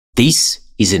This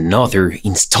is another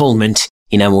installment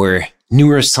in our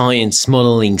neuroscience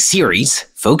modeling series,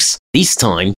 folks. This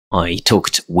time, I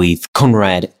talked with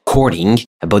Konrad Kording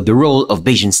about the role of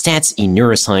Bayesian stats in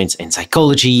neuroscience and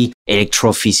psychology,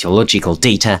 electrophysiological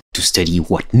data to study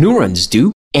what neurons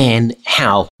do, and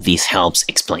how this helps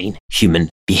explain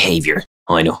human behavior.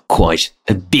 I know, quite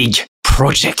a big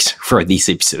project for this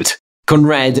episode.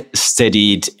 Konrad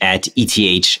studied at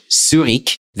ETH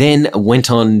Zurich, then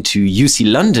went on to UC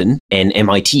London and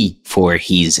MIT for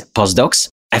his postdocs.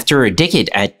 After a decade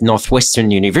at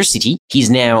Northwestern University, he's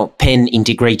now Penn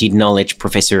Integrated Knowledge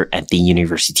Professor at the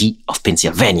University of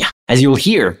Pennsylvania. As you'll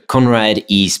hear, Konrad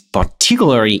is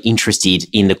particularly interested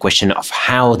in the question of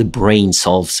how the brain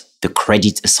solves the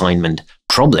credit assignment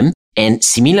problem, and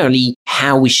similarly,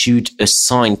 how we should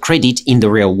assign credit in the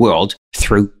real world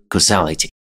through causality.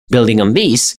 Building on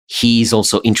this, he is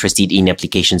also interested in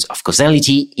applications of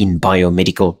causality in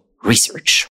biomedical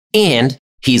research. And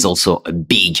he is also a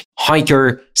big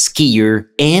hiker, skier,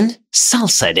 and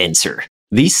salsa dancer.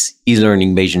 This is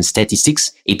Learning Bayesian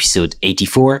Statistics, episode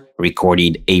 84,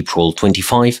 recorded April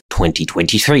 25,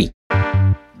 2023.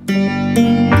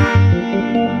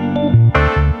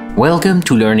 Welcome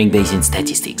to Learning Bayesian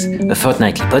Statistics, a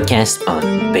fortnightly podcast on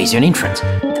Bayesian inference,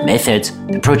 the methods,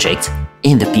 the projects,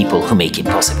 and the people who make it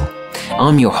possible.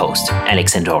 I'm your host,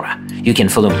 Alex Andorra. You can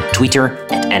follow me on Twitter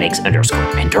at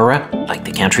Alex_Andorra, like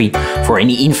the country. For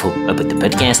any info about the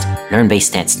podcast,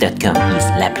 learnbayesstats.com is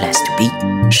la place to be.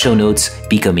 Show notes,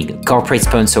 becoming a corporate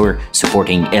sponsor,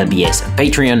 supporting LBS on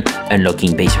Patreon,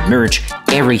 unlocking Bayesian merch,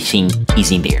 everything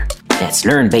is in there. That's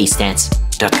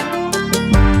learnbayesstats.com.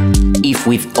 If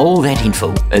with all that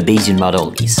info, a Bayesian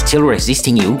model is still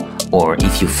resisting you, or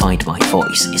if you find my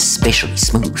voice especially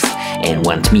smooth and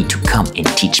want me to come and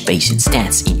teach Bayesian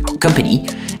stats in your company,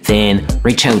 then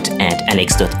reach out at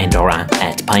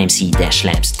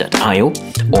alex.andorra@pymc-labs.io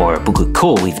or book a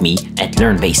call with me at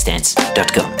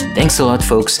learnbayesstats.com. Thanks a lot,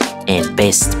 folks, and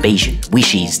best Bayesian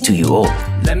wishes to you all.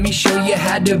 Let me show you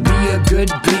how to be a good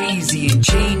Bayesian.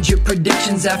 Change your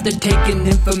predictions after taking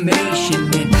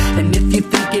information in. And if you're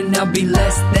thinking I'll be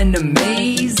less than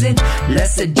amazing,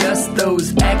 let's adjust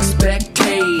those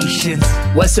expectations.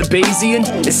 What's a Bayesian?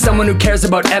 It's someone who cares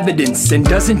about evidence and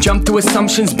doesn't jump to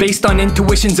assumptions based on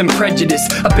intuitions and prejudice.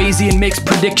 A Bayesian makes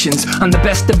predictions on the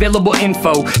best available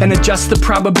info and adjusts the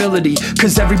probability,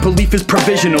 cause every belief is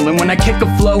provisional. And when I kick a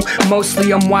flow,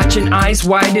 mostly I'm watching eyes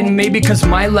widen, maybe cause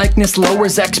my likeness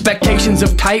lowers expectations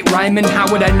of tight rhyming. How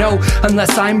would I know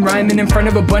unless I'm rhyming in front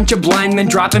of a bunch of blind men,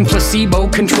 dropping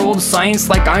placebo-controlled science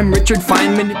like I'm Richard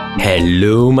Feynman?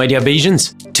 Hello, my dear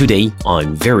Bayesians. Today,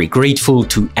 I'm very grateful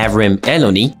to Avram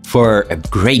Eloni for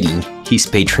upgrading his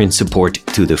Patreon support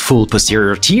to the full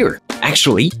posterior tier.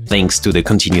 Actually, thanks to the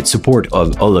continued support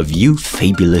of all of you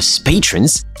fabulous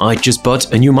patrons, I just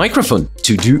bought a new microphone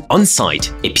to do on-site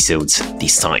episodes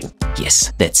this time.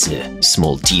 Yes, that's a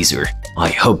small teaser. I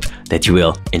hope that you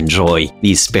will enjoy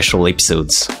these special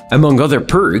episodes. Among other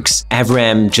perks,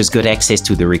 Avram just got access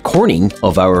to the recording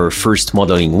of our first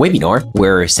modeling webinar,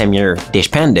 where Samir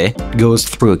Deshpande goes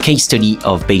through a case study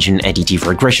of Bayesian additive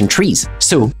regression trees.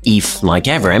 So, if, like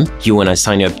Avram, you want to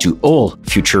sign up to all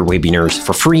future webinars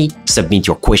for free, submit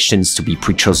your questions to be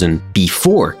pre-chosen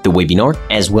before the webinar,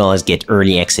 as well as get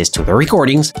early access to the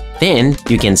recordings, then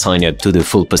you can sign up to the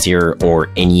full posterior or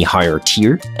any higher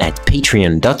tier at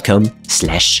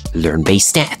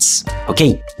patreon.com/learnbayesstats.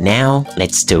 Okay, now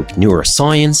let's talk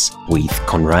neuroscience with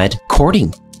Konrad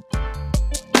Kording.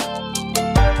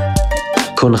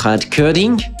 Konrad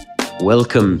Kording,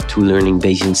 welcome to Learning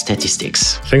Bayesian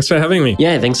Statistics. Thanks for having me.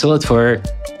 Yeah, thanks a lot for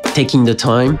taking the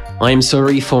time. I'm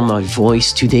sorry for my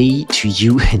voice today to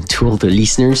you and to all the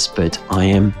listeners, but I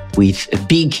am with a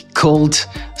big cold,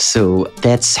 so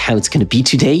that's how it's going to be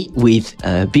today, with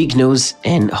a big nose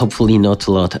and hopefully not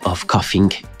a lot of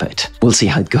coughing, but we'll see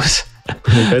how it goes.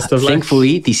 Best of luck.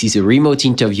 Thankfully, this is a remote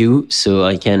interview, so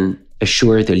I can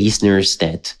assure the listeners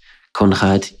that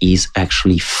Konrad is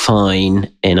actually fine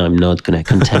and I'm not going to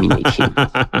contaminate him.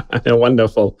 Yeah,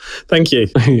 wonderful. Thank you.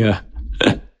 Yeah.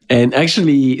 And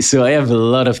actually, so I have a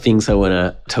lot of things I want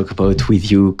to talk about with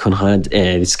you, Konrad,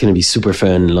 and it's going to be super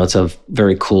fun. Lots of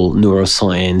very cool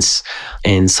neuroscience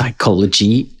and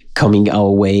psychology coming our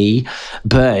way.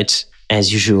 But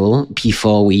as usual,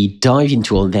 before we dive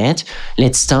into all that,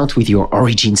 let's start with your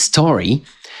origin story.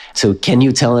 So can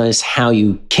you tell us how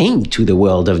you came to the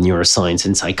world of neuroscience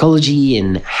and psychology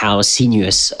and how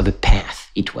sinuous of a path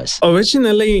it was?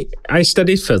 Originally, I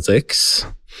studied physics.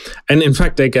 And in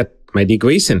fact, I got my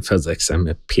degrees in physics. I have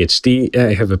a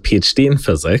PhD in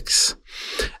physics.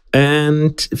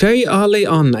 And very early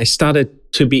on, I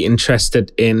started to be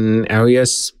interested in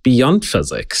areas beyond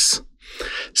physics.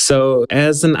 So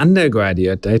as an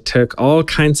undergraduate, I took all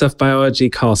kinds of biology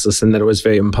courses, and that was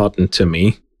very important to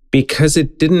me because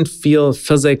it didn't feel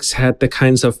physics had the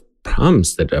kinds of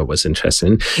problems that I was interested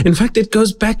in. In fact, it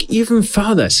goes back even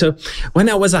further. So when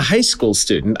I was a high school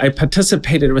student, I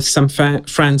participated with some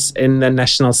friends in the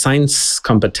national science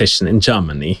competition in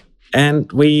Germany.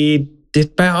 And we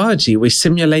did biology. We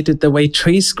simulated the way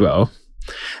trees grow.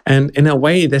 And in a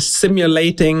way, the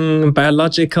simulating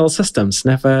biological systems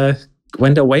never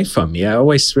went away from me. I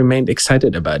always remained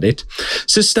excited about it.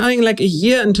 So starting like a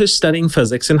year into studying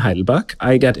physics in Heidelberg,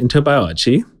 I got into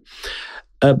biology.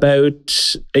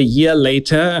 About a year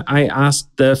later, I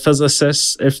asked the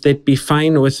physicists if they'd be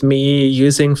fine with me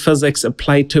using physics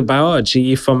applied to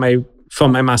biology for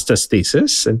my master's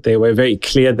thesis, and they were very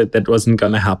clear that that wasn't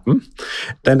going to happen.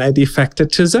 Then I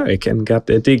defected to Zurich and got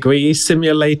a degree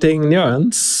simulating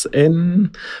neurons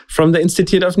from the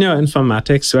Institute of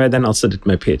Neuroinformatics, where I then also did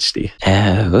my PhD.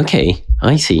 Okay,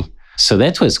 I see. So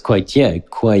that was quite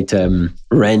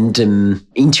random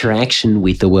interaction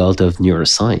with the world of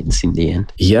neuroscience in the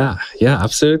end. Yeah,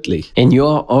 absolutely. And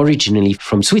you're originally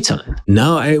from Switzerland?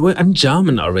 No, I'm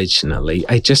German originally.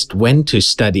 I just went to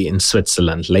study in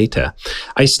Switzerland later.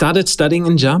 I started studying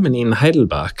in Germany, in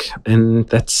Heidelberg, and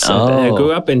I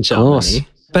grew up in Germany.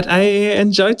 But I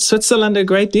enjoyed Switzerland a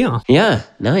great deal. Yeah,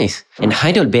 nice. And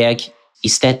Heidelberg,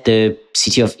 is that the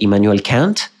city of Immanuel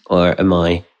Kant, or am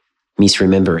I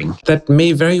misremembering? That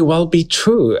may very well be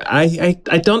true. I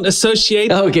don't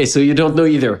associate... Okay, so you don't know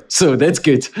either. So that's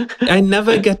good. I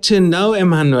never get to know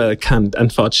Immanuel Kant,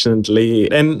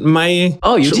 unfortunately. And my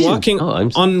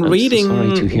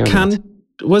reading Kant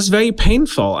was very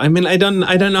painful. I mean, I don't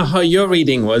know how your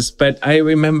reading was, but I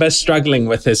remember struggling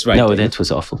with his writing. No, that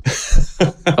was awful.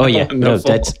 Oh yeah, no,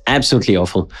 that's absolutely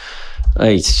awful.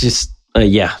 It's just, I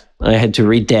had to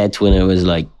read that when I was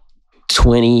like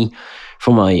 20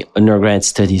 for my undergrad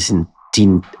studies and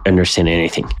didn't understand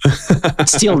anything.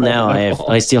 Still now,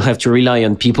 I still have to rely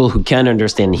on people who can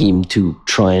understand him to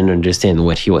try and understand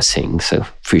what he was saying. So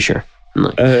for sure.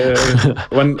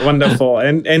 Wonderful.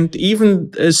 And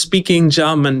even speaking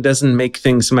German doesn't make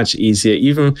things much easier.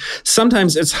 Even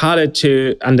sometimes it's harder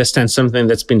to understand something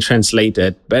that's been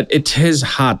translated, but it is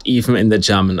hard even in the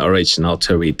German original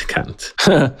to read Kant.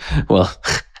 Well,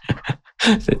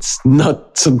 that's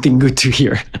not something good to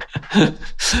hear.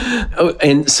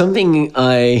 And something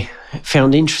I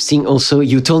found interesting also,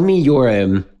 you told me you're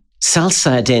a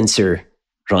salsa dancer,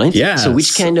 right? Yeah. So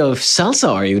which kind of salsa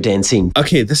are you dancing?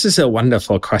 Okay, this is a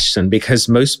wonderful question because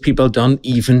most people don't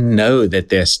even know that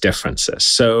there's differences.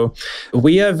 So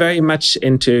we are very much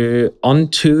into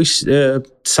onto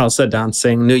salsa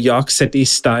dancing, New York City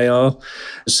style.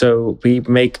 So we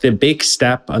make the big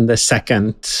step on the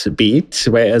second beat,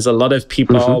 whereas a lot of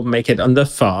people make it on the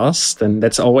first. And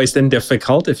that's always then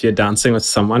difficult if you're dancing with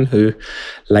someone who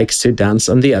likes to dance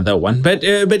on the other one. But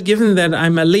given that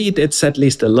I'm a lead, it's at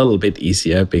least a little bit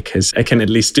easier because I can at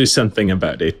least do something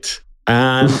about it.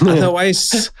 And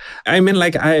otherwise, I mean,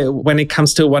 when it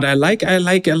comes to what I like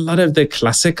a lot of the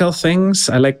classical things.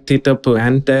 I like Tito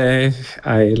Puente.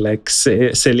 I like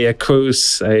Celia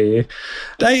Cruz. I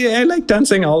like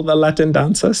dancing all the Latin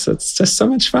dances. It's just so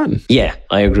much fun. Yeah,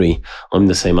 I agree. I'm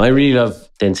the same. I really love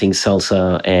dancing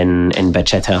salsa and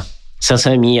bachata.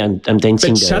 Salsa, I'm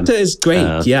dancing. Bachata is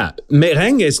great, yeah.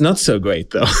 Merengue is not so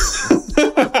great, though.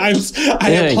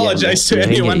 I apologize to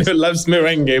anyone who loves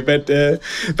merengue, but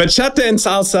bachata and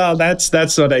salsa,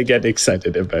 that's what I get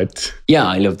excited about. Yeah,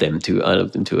 I love them too.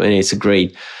 And it's a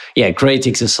great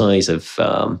exercise of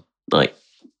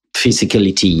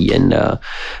physicality and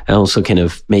also kind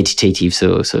of meditative.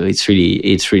 So it's really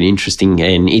interesting,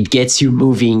 and it gets you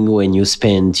moving when you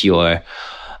spend your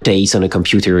days on a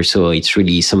computer. So it's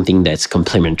really something that's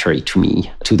complementary to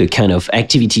me, to the kind of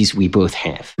activities we both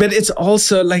have. But it's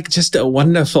also like just a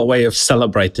wonderful way of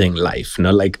celebrating life. You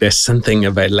know, like there's something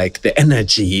about like the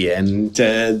energy and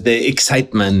the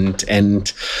excitement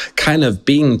and kind of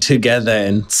being together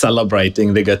and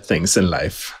celebrating the good things in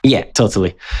life. Yeah,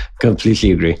 totally.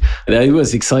 Completely agree. I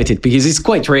was excited because it's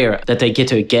quite rare that I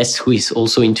get a guest who is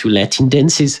also into Latin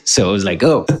dances. So I was like,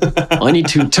 I need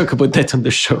to talk about that on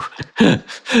the show.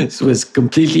 It was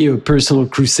completely a personal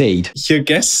crusade. Your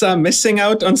guests are missing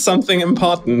out on something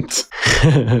important.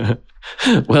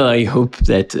 Well, I hope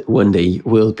that one day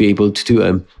we'll be able to do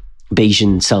a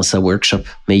Bayesian salsa workshop.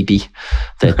 Maybe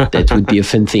that would be a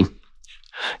fun thing.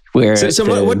 Where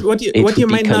what you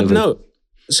might not know.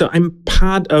 So I'm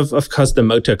part of course, the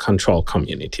motor control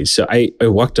community. So I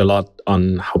worked a lot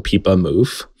on how people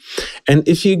move. And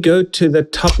if you go to the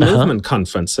top movement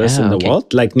conferences in the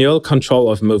world, like neural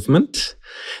control of movement,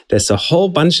 there's a whole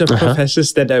bunch of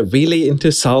professors that are really into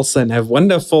salsa and have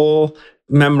wonderful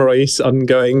memories on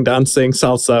going dancing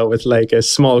salsa with like a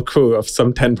small crew of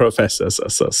some 10 professors or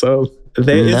so. So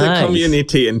there is a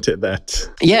community into that.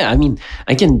 Yeah, I mean,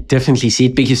 I can definitely see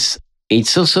it because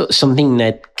it's also something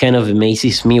that kind of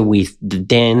amazes me with the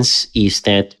dance is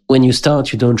that when you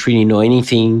start, you don't really know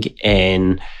anything.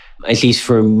 And at least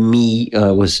for me,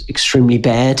 was extremely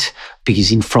bad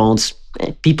because in France,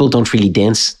 people don't really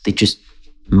dance. They just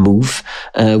move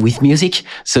with music.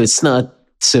 So it's not.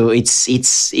 So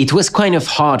it was kind of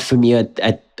hard for me at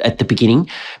the beginning.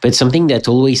 But something that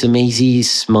always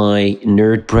amazes my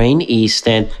nerd brain is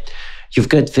that you've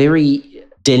got very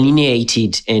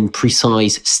delineated and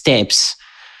precise steps.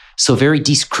 So very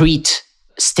discrete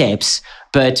steps.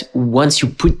 But once you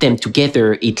put them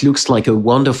together, it looks like a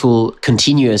wonderful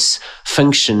continuous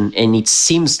function. And it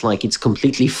seems like it's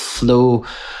completely flow.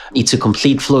 It's a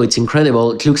complete flow. It's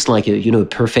incredible. It looks like a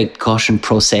perfect Gaussian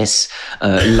process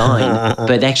line.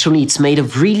 But actually, it's made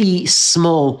of really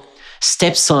small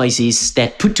step sizes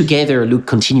that put together look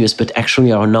continuous, but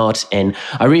actually are not. And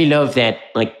I really love that.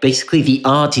 Like basically, the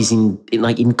art is in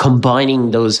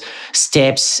combining those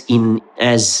steps in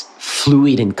as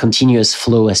fluid and continuous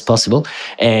flow as possible.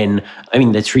 And I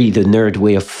mean, that's really the nerd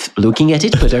way of looking at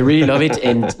it, but I really love it.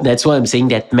 And that's why I'm saying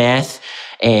that math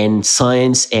and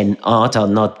science and art are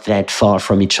not that far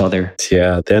from each other.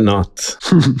 Yeah, they're not.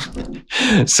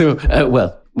 So,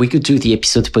 well, we could do the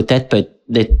episode about that, but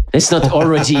let's not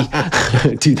already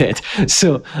do that.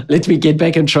 So let me get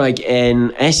back on track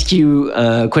and ask you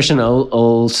a question I'll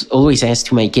always ask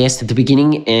to my guests at the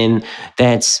beginning, and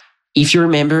that's if you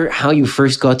remember how you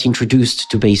first got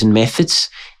introduced to Bayesian methods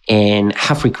and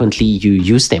how frequently you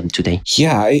use them today.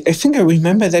 Yeah, I think I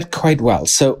remember that quite well.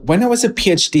 So when I was a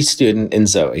PhD student in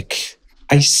Zurich,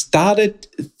 I started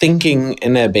thinking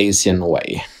in a Bayesian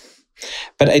way,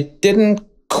 but I didn't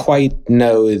quite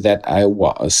know that I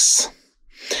was.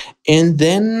 And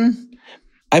then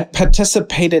I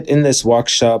participated in this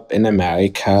workshop in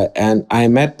America and I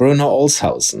met Bruno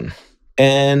Olshausen.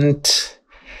 And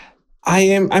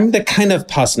I'm the kind of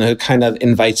person who kind of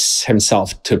invites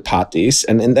himself to parties.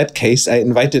 And in that case, I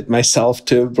invited myself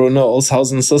to Bruno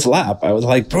Olshausen's lab. I was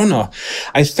like, Bruno,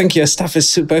 I think your stuff is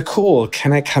super cool.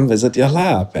 Can I come visit your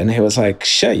lab? And he was like,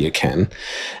 sure, you can.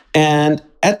 And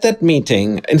at that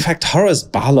meeting, in fact, Horace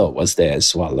Barlow was there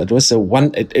as well. It was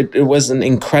it was an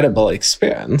incredible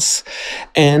experience.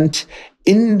 And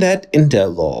in that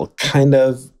interval, kind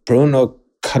of Bruno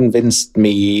convinced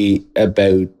me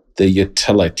about the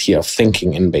utility of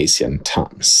thinking in Bayesian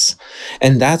terms.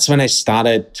 And that's when I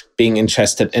started being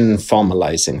interested in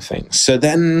formalizing things. So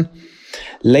then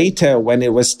later, when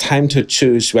it was time to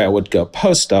choose where I would go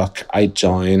postdoc, I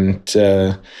joined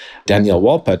Daniel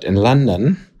Wolpert in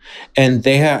London. And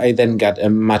there I then got a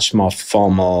much more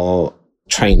formal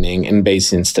training in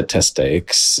Bayesian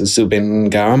statistics. Zubin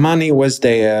Garamani was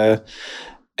there,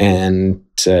 and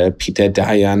Peter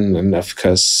Dayan, and of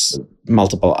course,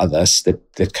 multiple others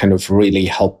that kind of really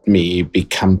helped me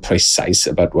become precise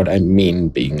about what I mean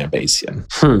being a Bayesian.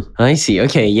 I see.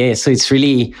 Okay, yeah. So it's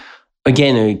really,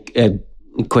 again, a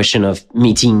question of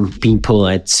meeting people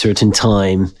at certain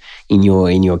time in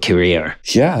your career.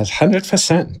 Yeah,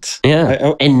 100%.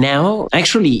 Yeah. And now,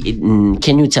 actually,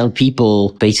 can you tell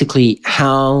people basically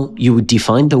how you would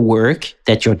define the work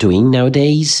that you're doing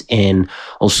nowadays and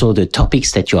also the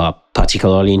topics that you are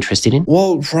particularly interested in?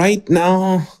 Well, right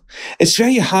now, it's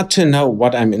very hard to know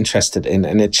what I'm interested in,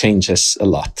 and it changes a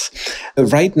lot.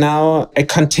 Right now, I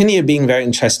continue being very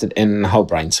interested in how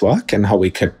brains work and how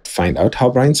we could find out how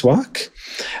brains work.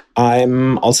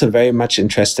 I'm also very much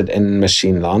interested in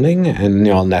machine learning and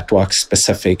neural networks,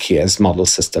 specifically as model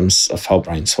systems of how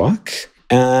brains work.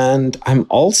 And I'm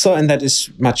also, and that is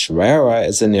much rarer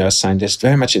as a neuroscientist,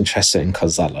 very much interested in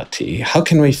causality. How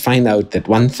can we find out that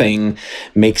one thing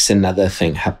makes another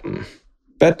thing happen?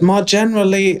 But more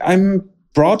generally, I'm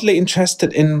broadly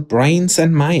interested in brains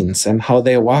and minds and how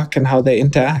they work and how they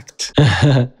interact.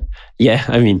 Yeah,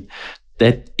 I mean,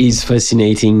 that is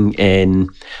fascinating. And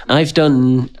I've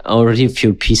done already a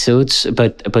few episodes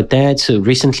about that. So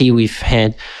recently we've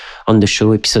had on the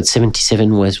show, episode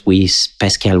 77 was with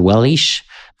Pascal Wallisch,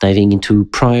 diving into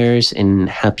priors and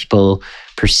how people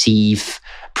perceive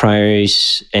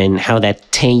priors and how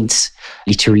that taints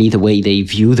literally the way they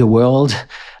view the world.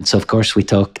 So of course we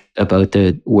talked about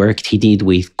the work he did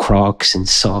with Crocs and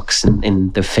socks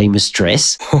and the famous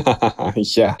dress.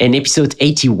 Yeah. And episode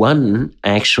 81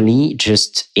 actually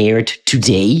just aired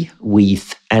today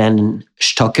with Alan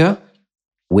Stocker,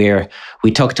 where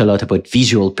we talked a lot about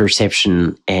visual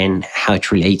perception and how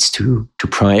it relates to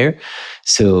prior.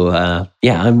 So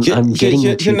I'm getting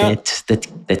into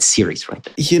that series right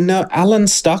now. You know, Alan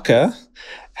Stocker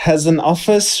has an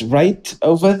office right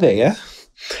over there,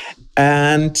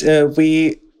 and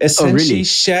we essentially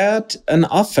shared an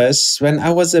office when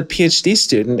I was a PhD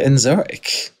student in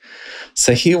Zurich.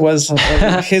 So he was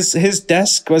his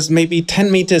desk was maybe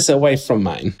 10 meters away from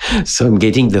mine. So I'm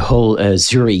getting the whole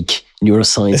Zurich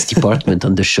neuroscience department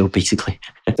on the show, basically.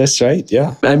 That's right,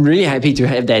 yeah. I'm really happy to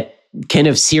have that kind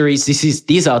of series.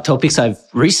 These are topics I've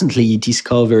recently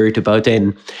discovered about,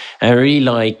 and I really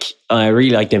like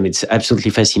them. It's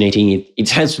absolutely fascinating. It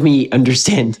helps me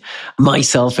understand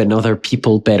myself and other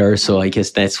people better. So I guess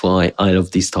that's why I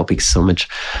love these topics so much.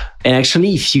 And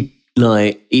actually,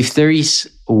 if there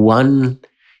is one,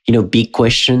 big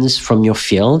questions from your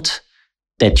field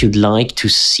that you'd like to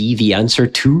see the answer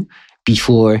to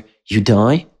before you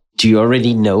die, do you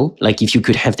already know? Like, if you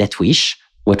could have that wish,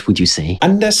 what would you say?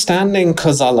 Understanding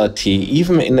causality,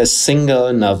 even in a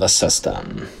single nervous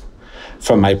system,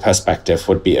 from my perspective,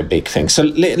 would be a big thing. So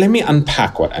let me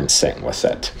unpack what I'm saying with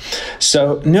it.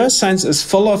 So neuroscience is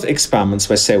full of experiments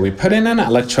where, say, we put in an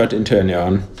electrode into a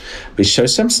neuron, we show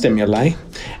some stimuli,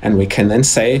 and we can then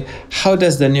say, how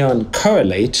does the neuron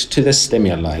correlate to the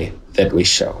stimuli that we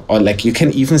show? Or like you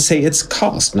can even say it's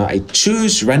caused. Now I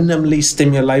choose randomly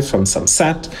stimuli from some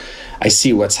set, I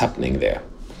see what's happening there.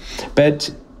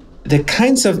 But the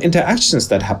kinds of interactions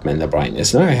that happen in the brain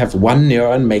is now I have one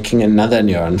neuron making another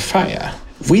neuron fire.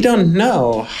 We don't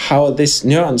know how these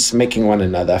neurons making one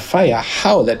another fire,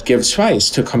 how that gives rise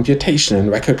to computation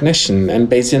and recognition and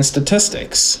Bayesian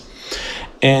statistics.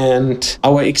 And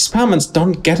our experiments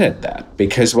don't get at that,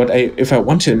 because if I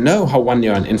want to know how one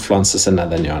neuron influences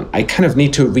another neuron, I kind of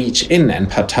need to reach in and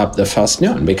perturb the first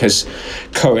neuron, because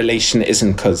correlation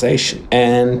isn't causation.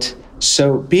 And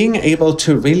so being able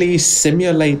to really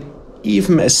simulate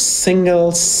even a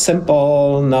single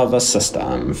simple nervous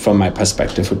system, from my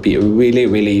perspective, would be a really,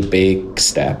 really big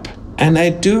step. And I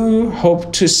do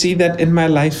hope to see that in my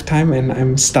lifetime, and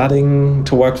I'm starting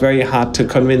to work very hard to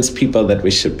convince people that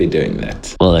we should be doing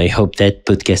that. Well, I hope that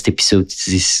podcast episode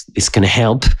is going to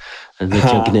help, and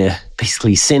that you're going to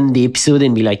basically send the episode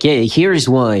and be like, yeah, here's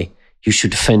why you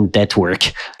should fund that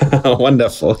work.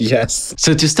 Wonderful, yes.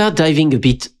 So to start diving a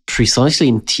bit precisely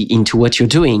into what you're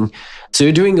doing, so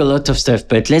you're doing a lot of stuff,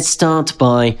 but let's start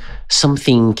by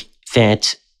something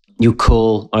that you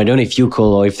call, I don't know if you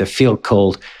call or if the field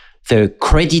called, the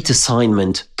credit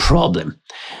assignment problem.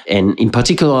 And in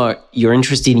particular, you're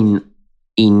interested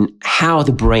in how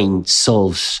the brain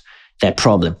solves that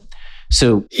problem.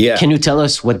 So Can you tell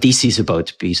us what this is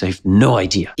about? Because I have no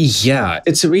idea. Yeah,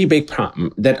 it's a really big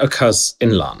problem that occurs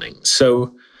in learning.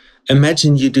 So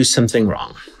imagine you do something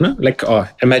wrong, no? Or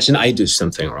imagine I do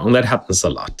something wrong. That happens a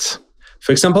lot.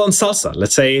 For example, in salsa,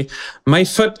 let's say my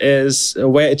foot is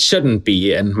where it shouldn't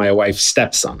be and my wife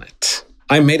steps on it.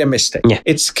 I made a mistake. Yeah.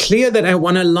 It's clear that I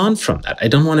want to learn from that. I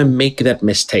don't want to make that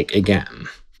mistake again.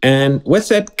 And with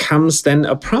that comes then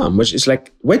a problem, which is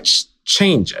like, which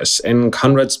changes in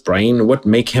Konrad's brain would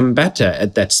make him better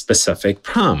at that specific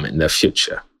problem in the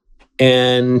future?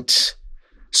 And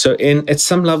so at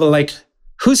some level, like,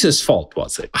 whose fault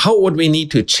was it? How would we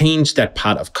need to change that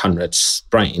part of Konrad's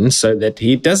brain so that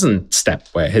he doesn't step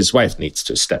where his wife needs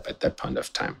to step at that point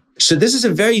of time? So this is a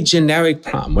very generic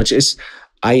problem, which is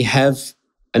I have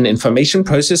an information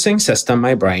processing system,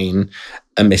 my brain,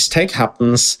 a mistake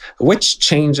happens. Which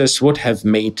changes would have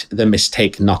made the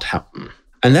mistake not happen?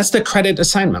 And that's the credit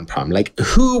assignment problem. Like,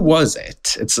 who was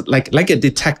it? It's like a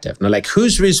detective. No, like,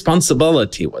 whose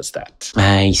responsibility was that?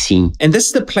 I see. And this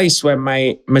is the place where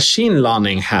my machine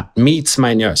learning hat meets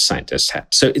my neuroscientist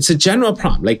hat. So it's a general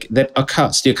problem, like, that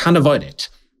occurs. You can't avoid it.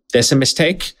 There's a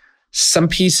mistake. Some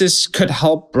pieces could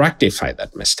help rectify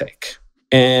that mistake.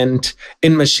 And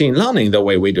in machine learning, the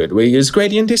way we do it, we use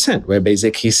gradient descent. We're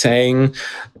basically saying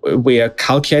we are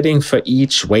calculating for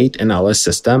each weight in our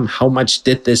system, how much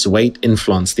did this weight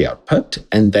influence the output?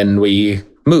 And then we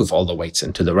move all the weights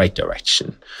into the right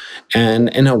direction. And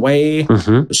in a way,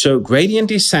 so gradient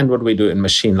descent, what we do in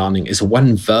machine learning, is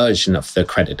one version of the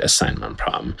credit assignment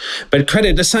problem. But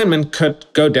credit assignment could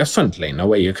go differently. In a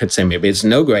way, you could say maybe it's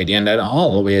no gradient at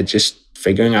all. We're just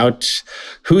figuring out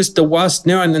who's the worst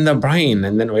neuron in the brain.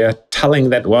 And then we are telling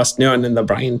that worst neuron in the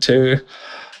brain to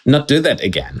not do that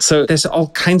again. So there's all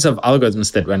kinds of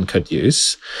algorithms that one could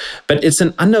use, but it's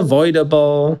an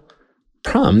unavoidable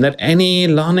problem that any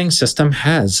learning system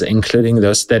has, including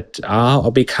those that are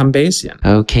or become Bayesian.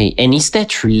 Okay. And is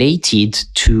that related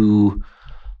to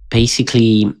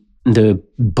basically the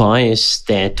bias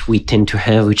that we tend to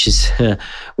have, which is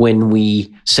when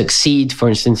we succeed, for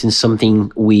instance, in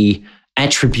something, we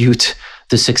attribute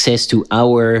the success to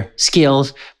our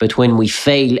skills, but when we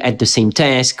fail at the same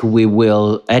task, we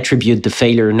will attribute the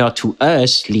failure not to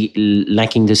us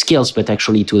lacking the skills, but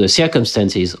actually to the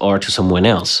circumstances or to someone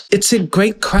else? It's a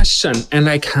great question, and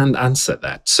I can't answer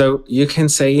that. So you can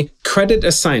say credit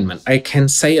assignment. I can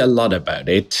say a lot about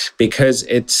it because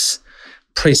it's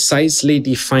precisely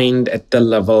defined at the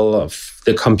level of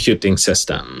the computing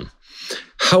system.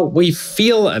 How we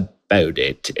feel about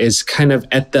it is kind of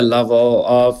at the level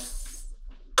of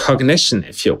cognition,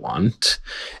 if you want.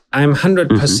 I'm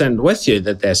 100% with you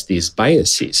that there's these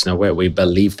biases now where we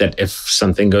believe that if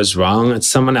something goes wrong, it's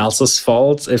someone else's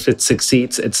fault. If it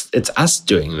succeeds, it's us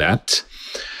doing that.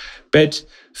 But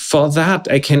for that,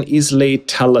 I can easily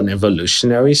tell an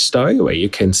evolutionary story where you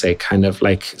can say kind of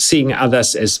like seeing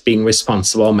others as being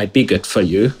responsible might be good for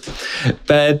you.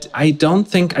 But I don't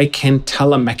think I can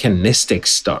tell a mechanistic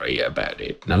story about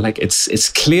it. Now, like it's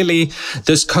clearly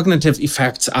those cognitive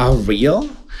effects are real,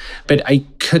 but I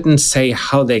couldn't say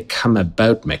how they come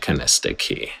about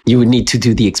mechanistically. You would need to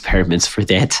do the experiments for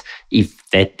that, if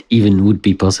that even would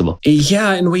be possible.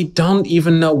 Yeah, and we don't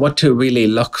even know what to really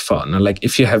look for. Now, like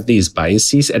if you have these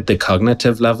biases at the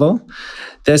cognitive level,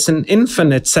 there's an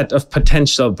infinite set of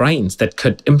potential brains that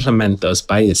could implement those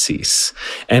biases.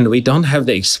 And we don't have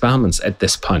the experiments at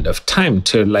this point of time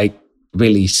to like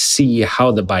really see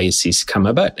how the biases come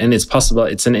about. And it's possible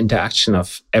it's an interaction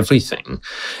of everything,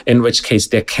 in which case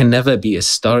there can never be a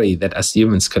story that us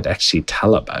humans could actually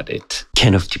tell about it.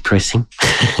 Kind of depressing.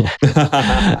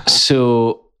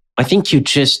 So I think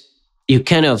you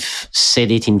kind of said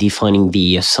it in defining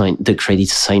the credit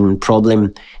assignment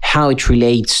problem, how it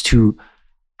relates to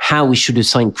how we should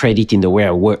assign credit in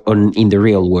the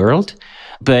real world.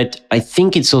 But I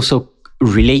think it's also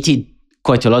related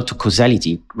quite a lot to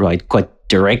causality, right? Quite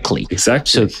directly.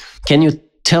 Exactly. So can you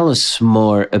tell us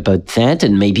more about that?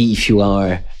 And maybe if you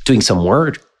are doing some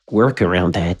work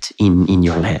around that in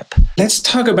your lab. Let's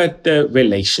talk about the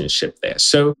relationship there.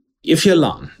 So if you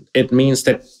learn, it means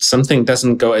that something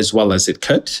doesn't go as well as it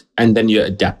could, and then you're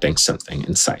adapting something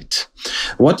inside.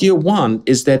 What you want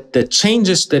is that the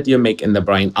changes that you make in the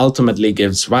brain ultimately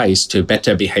gives rise to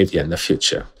better behavior in the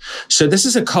future. So this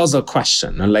is a causal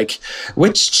question, like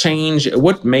which change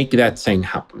would make that thing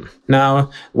happen? Now,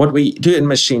 what we do in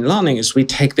machine learning is we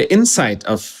take the inside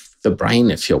of the brain,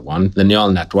 if you want, the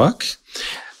neural network.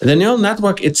 The neural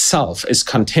network itself is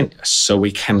continuous, so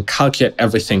we can calculate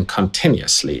everything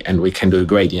continuously and we can do a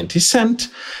gradient descent.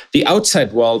 The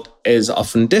outside world is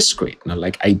often discrete.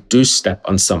 Like I do step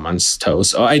on someone's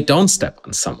toes or I don't step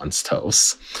on someone's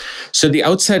toes. So the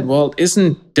outside world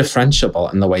isn't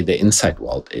differentiable in the way the inside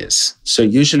world is. So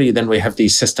usually then we have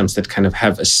these systems that kind of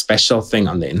have a special thing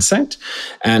on the inside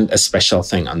and a special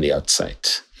thing on the outside.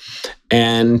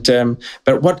 And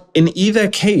but what in either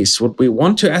case, what we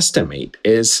want to estimate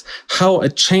is how a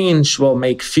change will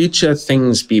make future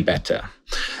things be better.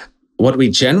 What we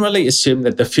generally assume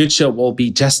that the future will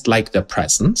be just like the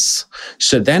present.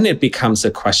 So then it becomes a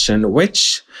question,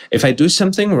 if I do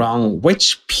something wrong,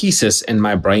 which pieces in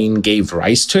my brain gave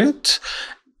rise to it,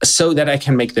 so that I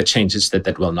can make the changes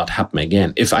that will not happen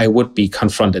again if I would be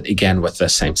confronted again with the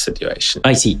same situation.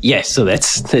 I see. Yes, so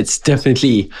that's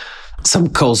definitely some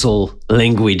causal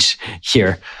language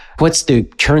here. What's the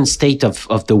current state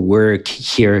of the work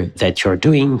here that you're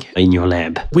doing in your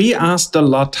lab? We asked a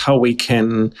lot how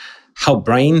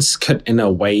brains could, in a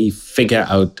way, figure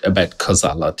out about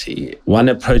causality. One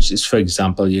approach is, for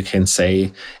example, you can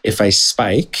say, if I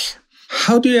spike,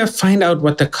 how do you find out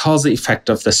what the causal effect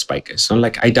of the spike is? So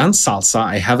like I done salsa,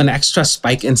 I have an extra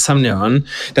spike in some neuron.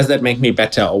 Does that make me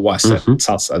better or worse at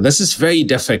salsa? This is very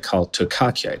difficult to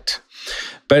calculate.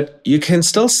 But you can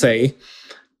still say,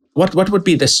 what would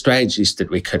be the strategies that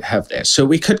we could have there? So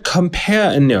we could compare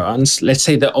a neuron's, let's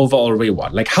say the overall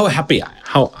reward, like how happy I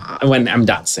am, when I'm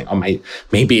dancing, or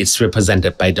maybe it's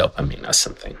represented by dopamine or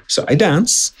something. So I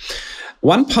dance.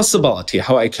 One possibility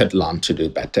how I could learn to do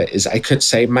better is I could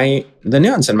say the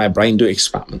neurons in my brain do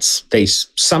experiments.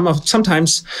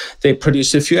 Sometimes they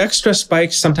produce a few extra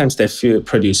spikes, sometimes they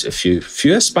produce a few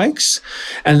fewer spikes,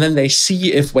 and then they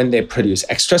see if when they produce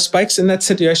extra spikes in that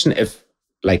situation, if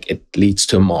like it leads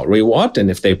to more reward, and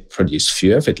if they produce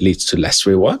fewer, if it leads to less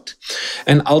reward.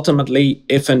 And ultimately,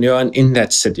 if a neuron in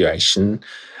that situation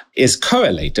is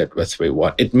correlated with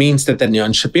reward, it means that the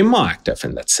neuron should be more active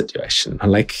in that situation.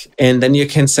 And then you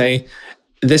can say,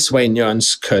 this way,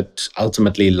 neurons could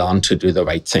ultimately learn to do the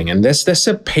right thing. And there's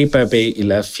a paper by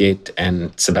Ila Fiet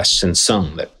and Sebastian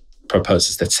Song that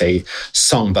proposes that, say,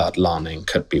 songbird learning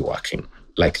could be working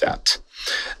like that.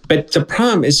 But the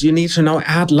problem is you need to now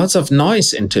add lots of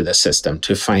noise into the system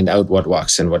to find out what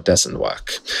works and what doesn't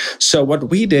work. So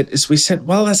what we did is we said,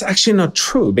 well, that's actually not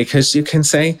true, because you can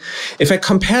say, if I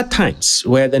compare times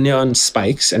where the neuron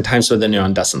spikes and times where the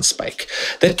neuron doesn't spike,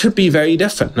 that could be very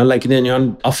different. Like the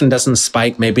neuron often doesn't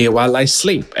spike maybe while I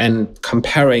sleep, and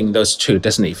comparing those two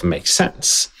doesn't even make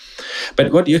sense.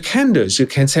 But what you can do is you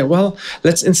can say, well,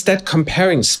 let's instead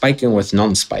comparing spiking with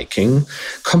non-spiking,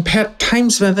 compare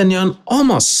times where the neuron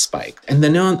almost spiked and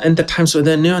the times where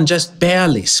the neuron just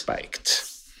barely spiked.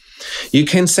 You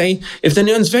can say, if the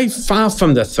neuron is very far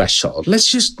from the threshold, let's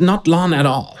just not learn at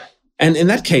all. And in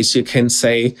that case, you can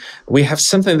say we have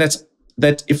something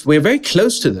that if we're very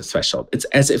close to the threshold, it's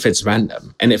as if it's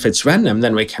random. And if it's random,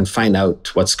 then we can find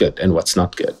out what's good and what's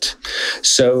not good.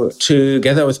 So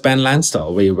together with Ben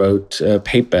Lansdale, we wrote a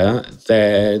paper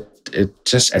that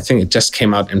I think it just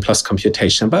came out in PLOS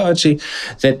Computational Biology,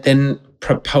 that then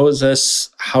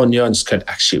proposes how neurons could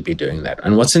actually be doing that.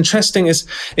 And what's interesting is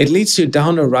it leads you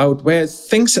down a route where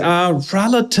things are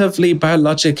relatively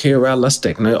biologically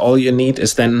realistic. Now, all you need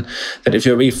is then that if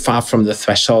you're really far from the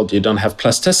threshold, you don't have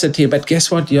plasticity. But guess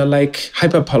what? You're like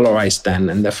hyperpolarized then,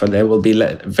 and therefore there will be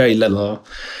very little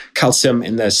calcium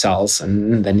in the cells,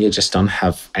 and then you just don't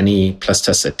have any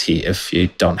plasticity if you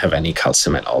don't have any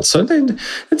calcium at all. So then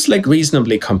it's like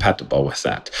reasonably compatible with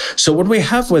that. So what we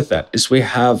have with that is we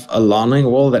have a learning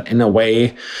rule that in a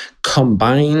way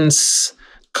combines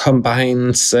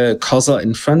causal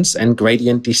inference and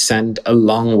gradient descent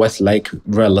along with like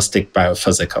realistic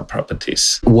biophysical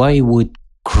properties. Why would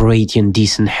gradient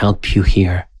descent help you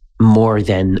here more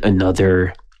than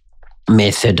another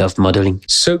method of modeling?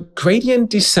 So gradient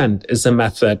descent is a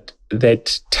method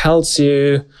that tells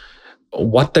you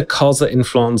what the causal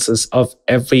influence is of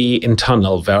every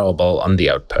internal variable on the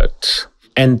output.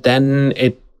 And then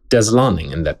it does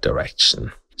learning in that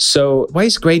direction. So why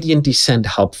is gradient descent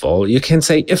helpful? You can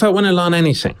say, if I want to learn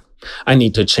anything, I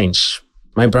need to change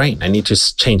my brain. I need to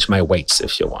change my weights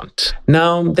if you want.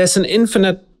 Now, there's an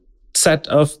infinite set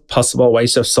of possible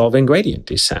ways of solving gradient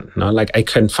descent. Now, like I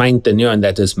can find the neuron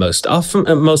that is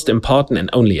most important and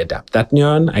only adapt that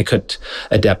neuron. I could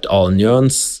adapt all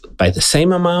neurons by the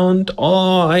same amount,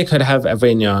 or I could have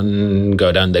every neuron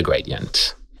go down the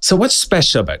gradient. So what's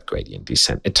special about gradient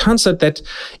descent? It turns out that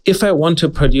if I want to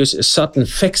produce a certain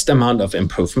fixed amount of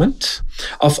improvement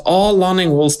of all learning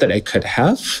rules that I could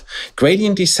have,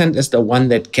 gradient descent is the one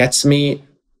that gets me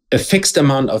a fixed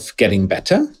amount of getting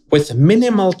better with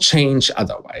minimal change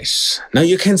otherwise. Now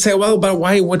you can say, well, but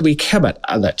why would we care about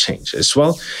other changes?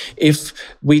 Well, if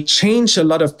we change a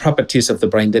lot of properties of the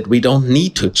brain that we don't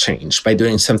need to change by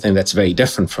doing something that's very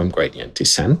different from gradient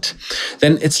descent,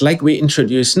 then it's like we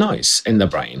introduce noise in the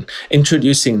brain.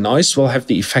 Introducing noise will have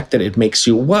the effect that it makes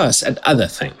you worse at other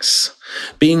things.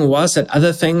 Being worse at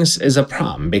other things is a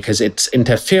problem because it's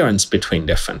interference between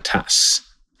different tasks.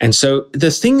 And so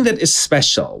the thing that is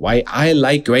special, why I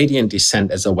like gradient descent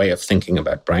as a way of thinking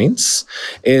about brains,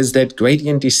 is that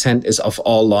gradient descent is of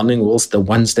all learning rules the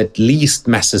ones that least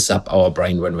messes up our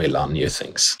brain when we learn new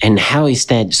things. And how is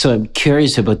that? So I'm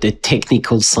curious about the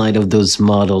technical side of those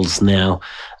models now.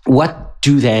 What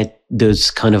do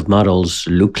those kind of models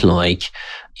look like?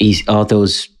 Are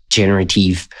those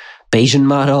generative Bayesian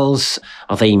models?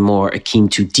 Are they more akin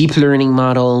to deep learning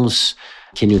models?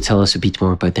 Can you tell us a bit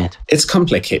more about that? It's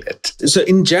complicated. So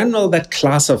in general, that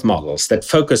class of models that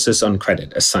focuses on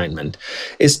credit assignment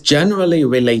is generally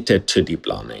related to deep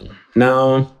learning.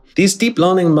 Now, these deep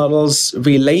learning models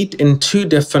relate in two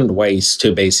different ways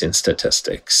to Bayesian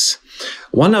statistics.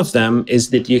 One of them is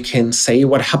that you can say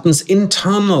what happens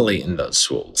internally in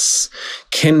those rules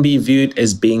can be viewed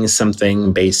as being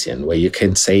something Bayesian, where you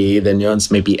can say the neurons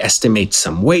maybe estimate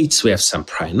some weights, we have some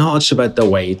prior knowledge about the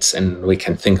weights, and we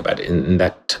can think about it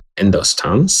in those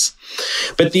terms.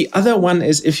 But the other one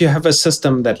is if you have a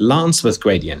system that learns with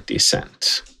gradient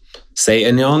descent, say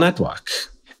a neural network,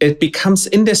 it becomes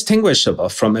indistinguishable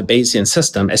from a Bayesian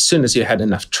system as soon as you had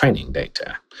enough training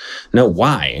data. Now,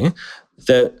 why?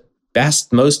 The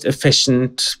best, most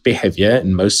efficient behavior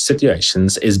in most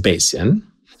situations is Bayesian.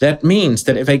 That means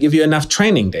that if I give you enough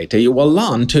training data, you will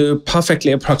learn to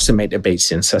perfectly approximate a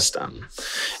Bayesian system.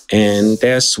 And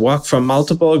there's work from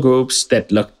multiple groups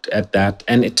that looked at that.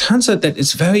 And it turns out that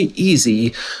it's very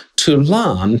easy to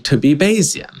learn to be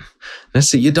Bayesian.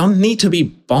 So you don't need to be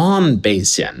born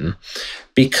Bayesian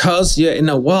because you're in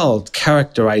a world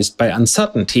characterized by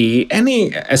uncertainty.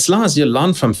 As long as you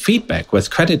learn from feedback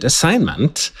with credit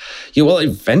assignment, you will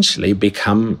eventually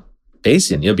become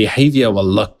Bayesian. Your behavior will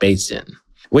look Bayesian,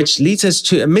 which leads us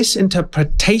to a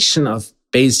misinterpretation of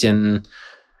Bayesian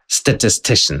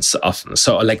statisticians often,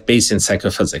 so like Bayesian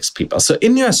psychophysics people. So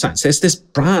in neuroscience, there's this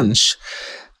branch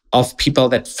of people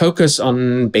that focus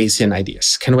on Bayesian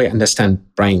ideas. Can we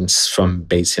understand brains from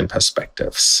Bayesian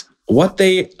perspectives? What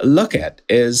they look at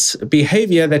is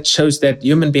behavior that shows that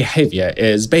human behavior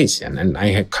is Bayesian, and I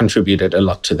have contributed a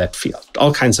lot to that field.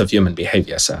 All kinds of human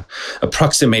behaviors are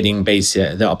approximating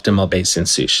Bayesian, the optimal Bayesian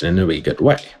solution in a really good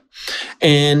way.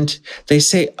 And they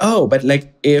say, but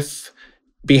like if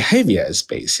behavior is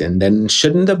Bayesian, then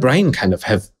shouldn't the brain kind of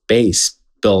have Bayes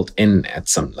built in at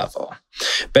some level?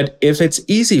 But if it's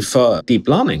easy for a deep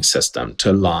learning system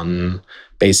to learn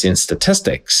Bayesian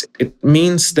statistics, it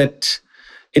means that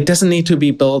it doesn't need to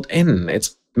be built in.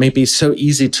 It's maybe so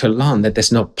easy to learn that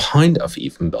there's no point of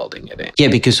even building it in. Yeah,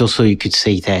 because also you could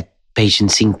say that Bayesian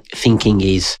thinking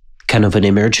is kind of an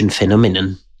emergent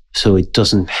phenomenon. So it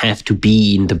doesn't have to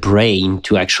be in the brain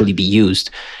to actually be used.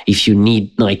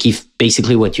 If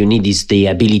basically what you need is the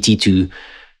ability to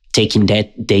take in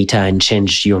that data and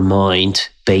change your mind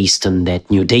based on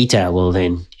that new data, well,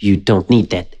 then you don't need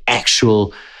that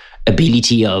actual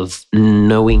ability of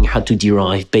knowing how to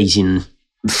derive Bayesian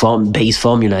Bayes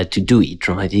formula to do it,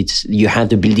 right? You have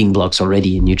the building blocks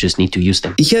already and you just need to use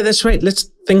them. Yeah, that's right. Let's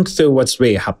think through what's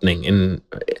really happening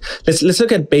let's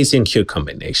look at Bayesian Q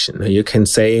combination. You can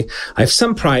say, I have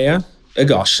some prior, a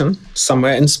Gaussian,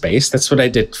 somewhere in space. That's what I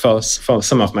did for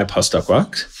some of my postdoc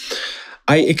work.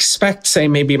 I expect, say,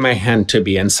 maybe my hand to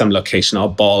be in some location or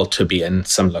ball to be in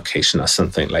some location or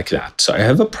something like that. So I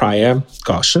have a prior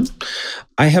Gaussian.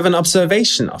 I have an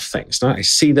observation of things. No? I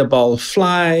see the ball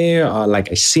fly, or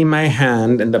like I see my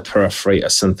hand in the periphery or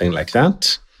something like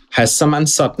that. Has some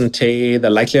uncertainty. The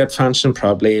likelihood function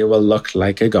probably will look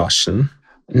like a Gaussian.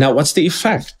 Now, what's the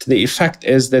effect? The effect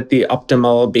is that the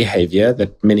optimal behavior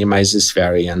that minimizes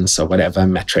variance or whatever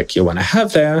metric you want to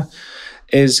have there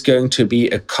is going to be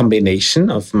a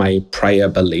combination of my prior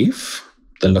belief,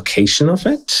 the location of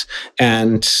it,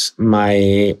 and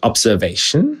my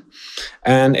observation.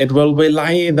 And it will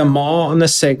rely the more on the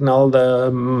signal,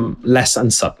 the less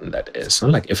uncertain that is. So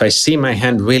like if I see my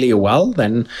hand really well,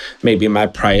 then maybe my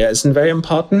prior isn't very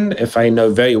important. If I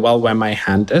know very well where my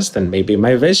hand is, then maybe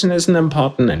my vision isn't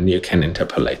important, and you can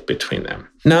interpolate between them.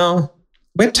 Now,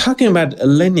 we're talking about a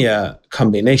linear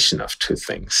combination of two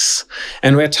things.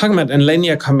 And we're talking about a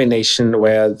linear combination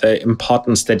where the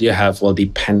importance that you have will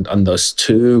depend on those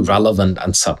two relevant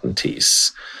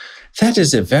uncertainties. That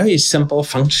is a very simple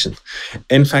function.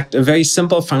 In fact, a very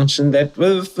simple function that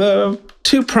with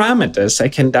two parameters I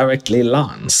can directly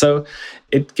learn. So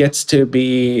it gets to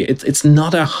be, it's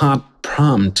not a hard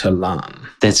problem to learn.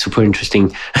 That's super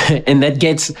interesting. And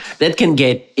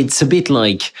it's a bit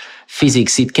like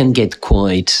physics. It can get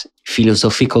quite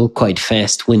philosophical quite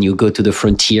fast when you go to the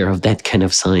frontier of that kind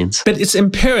of science. But it's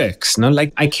empirics, no?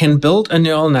 Like I can build a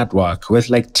neural network with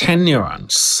like 10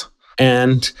 neurons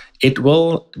and it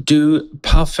will do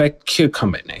perfect Q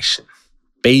combination,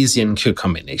 Bayesian Q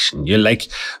combination. You like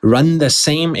run the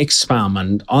same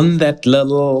experiment on that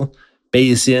little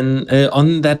Bayesian,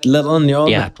 on that little neural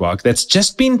network that's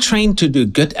just been trained to do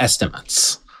good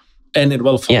estimates. And it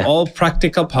will, for all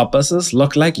practical purposes,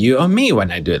 look like you or me when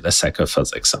I do the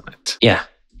psychophysics on it. Yeah.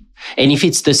 And if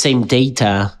it's the same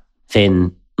data,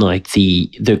 then like the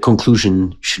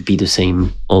conclusion should be the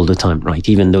same all the time, right?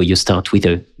 Even though you start with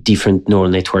a different neural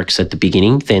networks at the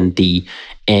beginning, then the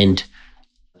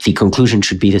conclusion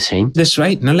should be the same. That's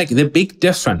right. Now, like the big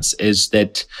difference is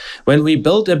that when we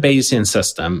build a Bayesian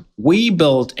system, we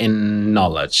build in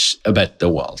knowledge about the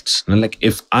world. Now, like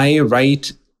if I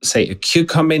write, say, a Q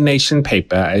combination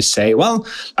paper, I say, well,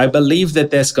 I believe that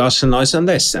there's Gaussian noise on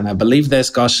this, and I believe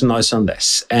there's Gaussian noise on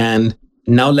this. And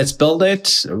now let's build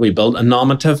it. We build a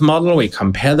normative model. We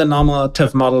compare the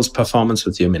normative model's performance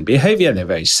with human behavior. They're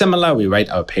very similar. We write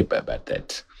our paper about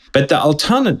that. But the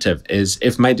alternative is,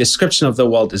 if my description of the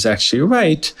world is actually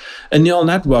right, a neural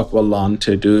network will learn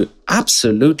to do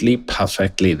absolutely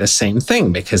perfectly the same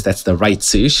thing because that's the right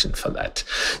solution for that.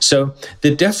 So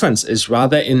the difference is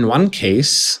rather in one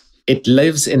case, it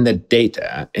lives in the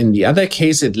data. In the other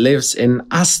case, it lives in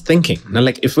us thinking. Now,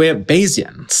 like if we're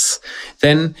Bayesians,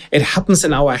 then it happens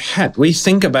in our head. We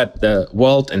think about the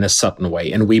world in a certain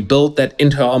way and we build that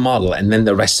into our model, and then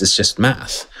the rest is just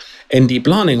math. In deep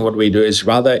learning, what we do is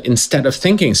rather, instead of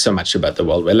thinking so much about the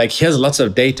world, we're like, here's lots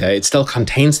of data, it still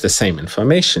contains the same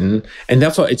information, and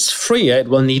therefore it's freer, it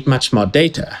will need much more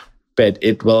data, but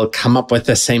it will come up with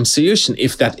the same solution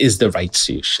if that is the right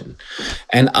solution.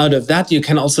 And out of that, you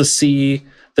can also see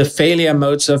the failure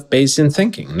modes of Bayesian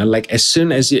thinking. Like as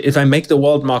soon as if I make the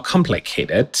world more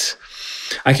complicated,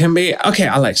 I can be, okay,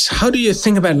 Alex, how do you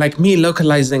think about like me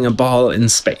localizing a ball in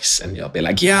space? And you'll be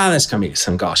like, yeah, there's going to be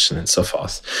some Gaussian and so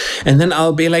forth. And then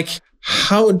I'll be like,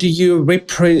 how do you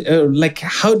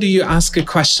how do you ask a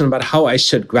question about how I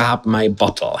should grab my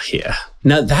bottle here?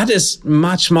 Now that is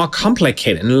much more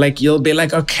complicated. And like you'll be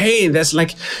like, okay, there's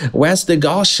like, where's the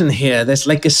Gaussian here? There's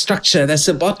like a structure, there's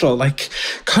a bottle. Like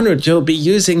Konrad, you'll be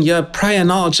using your prior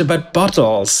knowledge about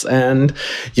bottles, and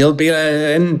you'll be,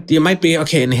 and you might be,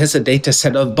 okay, and here's a data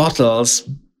set of bottles.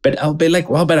 But I'll be like,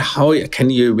 well, but how can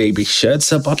you be sure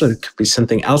it's a bottle? It could be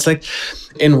something else. Like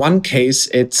in one case,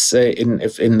 it's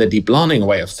in the deep learning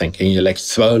way of thinking, you like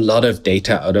throw a lot of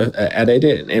data at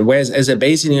it. And whereas as a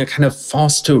Bayesian, you're kind of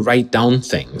forced to write down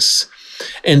things.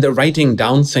 And the writing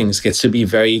down things gets to be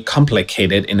very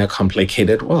complicated in a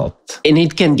complicated world. And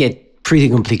it can get pretty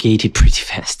complicated pretty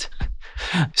fast.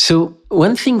 So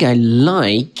one thing I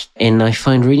like and I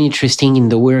find really interesting in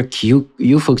the work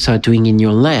you folks are doing in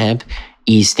your lab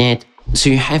is that,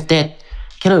 so you have that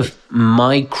kind of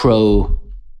micro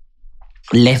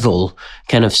level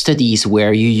kind of studies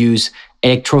where you use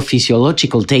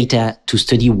electrophysiological data to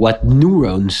study what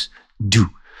neurons do.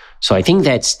 So I think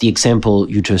that's the example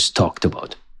you just talked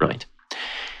about, right?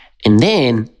 And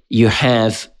then you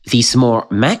have these more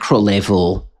macro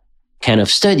level kind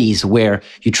of studies where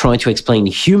you try to explain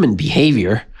human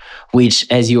behavior, which,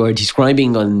 as you are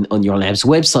describing on your lab's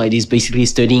website, is basically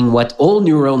studying what all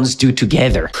neurons do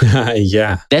together.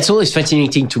 Yeah. That's always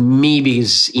fascinating to me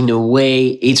because, in a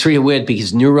way, it's really weird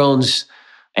because neurons,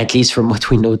 at least from what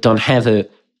we know, don't have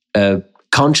a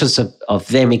conscience of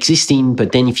them existing.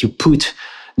 But then if you put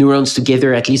neurons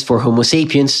together, at least for Homo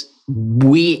sapiens,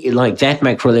 we, like that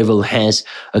macro level, has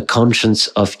a conscience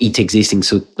of it existing.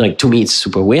 So, like, to me, it's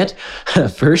super weird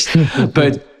first.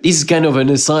 But this is kind of an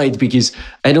aside because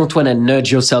I don't want to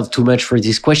nudge yourself too much for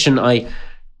this question.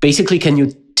 Can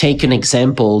you take an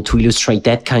example to illustrate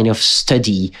that kind of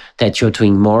study that you're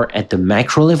doing more at the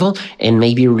macro level and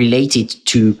maybe relate it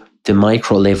to the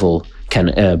micro level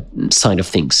kind of side of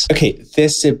things? Okay,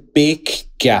 there's a big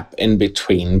gap in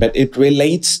between, but it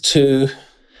relates to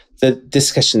the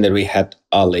discussion that we had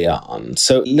earlier on.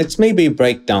 So let's maybe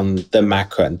break down the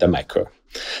macro and the micro.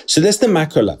 So there's the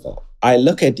macro level. I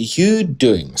look at you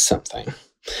doing something,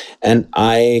 and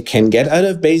I can get out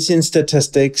of Bayesian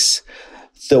statistics.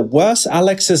 The worse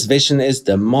Alex's vision is,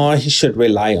 the more he should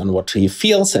rely on what he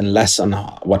feels and less on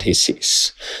what he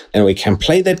sees. And we can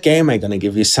play that game. I'm going to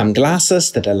give you some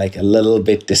glasses that are like a little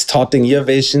bit distorting your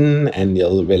vision, and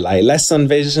you'll rely less on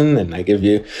vision. And I give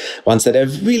you ones that are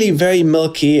really very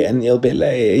milky, and you'll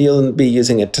be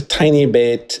using it a tiny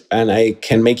bit. And I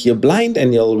can make you blind,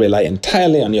 and you'll rely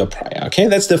entirely on your prior. Okay,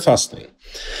 that's the first thing.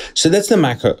 So that's the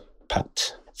macro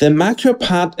part. The macro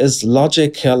part is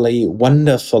logically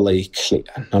wonderfully clear.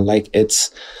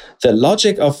 It's the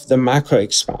logic of the macro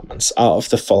experiments are of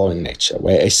the following nature,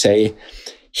 where I say,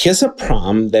 here's a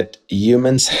problem that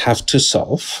humans have to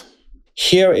solve.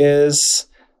 Here is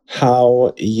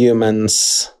how the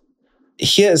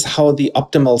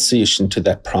optimal solution to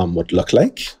that problem would look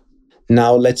like.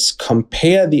 Now let's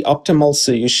compare the optimal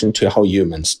solution to how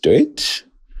humans do it.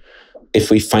 If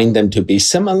we find them to be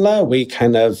similar, we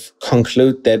kind of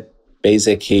conclude that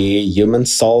basically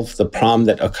humans solve the problem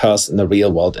that occurs in the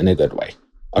real world in a good way.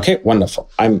 Okay,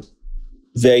 wonderful. I'm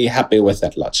very happy with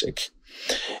that logic.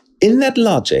 In that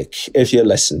logic, if you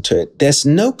listen to it, there's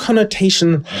no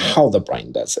connotation how the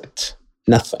brain does it.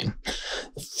 Nothing.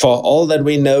 For all that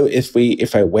we know, if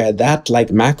I wear that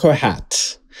like macro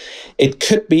hat, it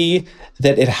could be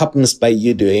that it happens by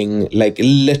you doing like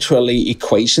literally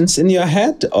equations in your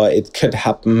head, or it could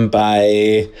happen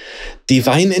by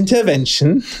divine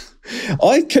intervention,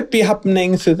 or it could be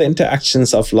happening through the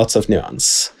interactions of lots of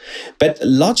neurons. But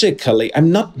logically,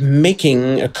 I'm not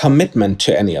making a commitment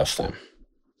to any of them.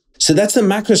 So that's the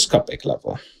macroscopic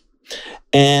level.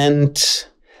 And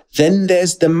then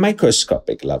there's the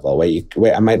microscopic level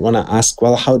where I might want to ask,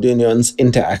 well, how do neurons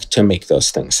interact to make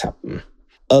those things happen?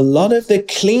 A lot of the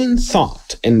clean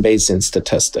thought in Bayesian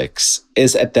statistics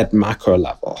is at that macro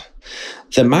level.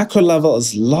 The macro level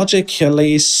is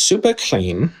logically super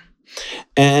clean.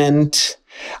 And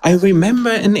I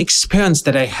remember an experience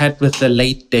that I had with the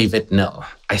late David Nill.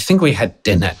 I think we had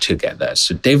dinner together.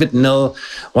 So David Nill,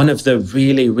 one of the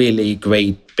really, really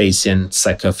great Bayesian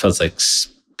psychophysics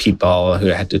people who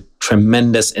had a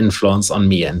tremendous influence on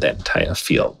me and the entire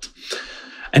field.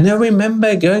 And I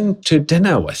remember going to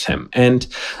dinner with him. And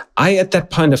I, at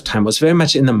that point of time, was very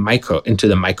much into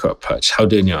the micro approach. How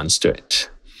do neurons do it?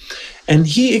 And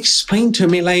he explained to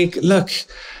me, like, look,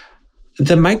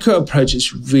 the micro approach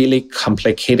is really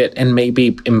complicated and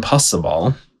maybe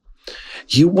impossible.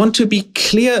 You want to be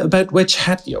clear about which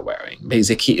hat you're wearing.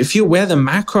 Basically, if you wear the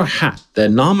macro hat, the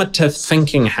normative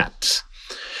thinking hat,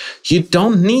 you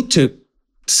don't need to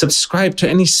subscribe to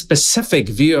any specific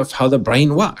view of how the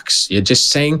brain works. You're just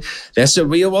saying there's a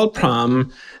real world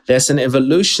problem. There's an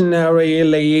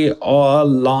evolutionarily or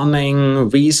learning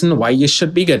reason why you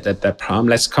should be good at that problem.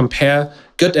 Let's compare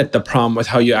good at the problem with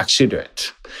how you actually do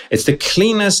it. It's the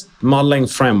cleanest modeling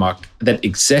framework that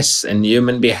exists in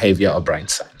human behavior or brain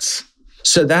science.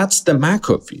 So that's the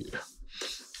macro view.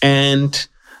 And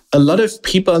a lot of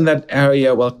people in that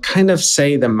area will kind of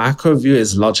say the macro view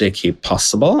is logically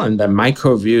possible and the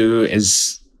micro view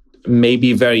is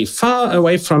maybe very far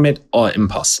away from it or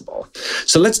impossible.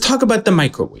 So let's talk about the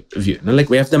micro view. Like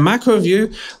we have the macro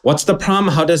view. What's the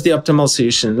problem? How does the optimal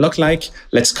solution look like?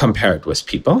 Let's compare it with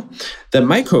people. The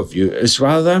micro view is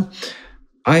rather,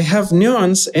 I have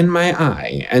neurons in my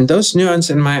eye, and those neurons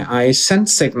in my eye send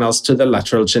signals to the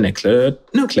lateral genicular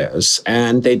nucleus,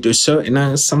 and they do so in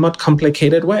a somewhat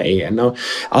complicated way. And now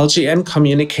LGN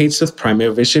communicates with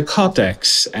primary visual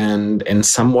cortex, and in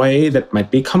some way that might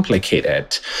be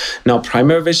complicated. Now,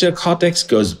 primary visual cortex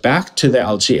goes back to the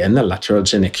LGN, the lateral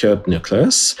genicular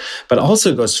nucleus, but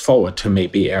also goes forward to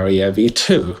maybe area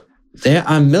V2. There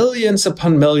are millions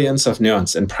upon millions of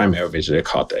neurons in primary visual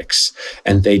cortex,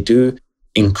 and they do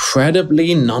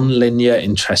incredibly nonlinear,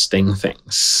 interesting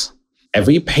things.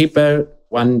 Every paper,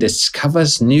 one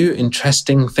discovers new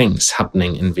interesting things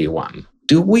happening in V1.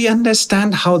 Do we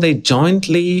understand how they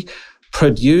jointly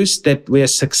produce that we're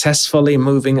successfully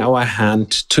moving our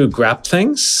hand to grab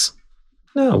things?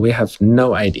 No, we have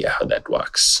no idea how that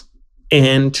works.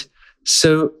 And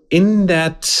so in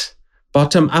that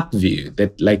bottom-up view,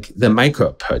 that like the micro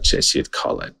approach, as you'd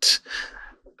call it,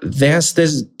 there's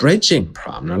this bridging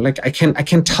problem. Like I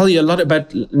can tell you a lot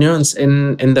about neurons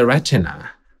in the retina,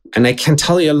 and I can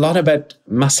tell you a lot about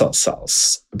muscle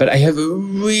cells, but I have a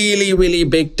really, really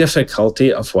big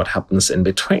difficulty of what happens in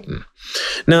between.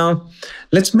 Now,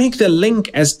 let's make the link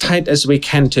as tight as we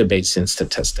can to Bayesian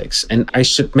statistics. And I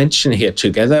should mention here,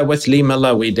 together with Lee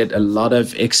Miller, we did a lot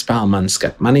of experiments,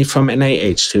 got money from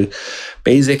NIH to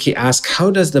basically ask, how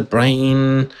does the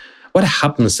brain, what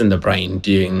happens in the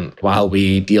brain while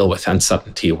we deal with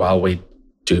uncertainty, while we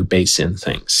do Bayesian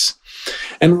things?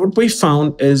 And what we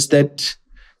found is that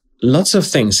lots of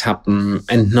things happen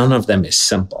and none of them is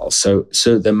simple. So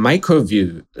the micro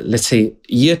view, let's say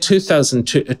year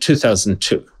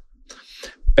 2002,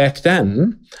 back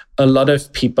then, a lot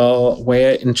of people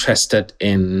were interested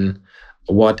in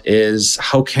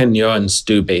how can neurons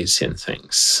do Bayesian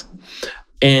things?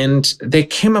 And they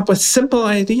came up with simple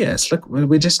ideas. Look,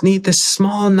 we just need this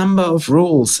small number of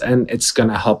rules and it's going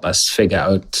to help us figure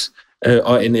out,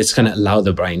 and it's going to allow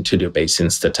the brain to do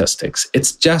Bayesian statistics.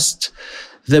 It's just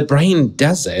the brain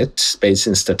does it,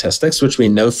 Bayesian statistics, which we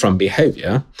know from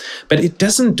behavior, but it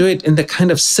doesn't do it in the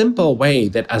kind of simple way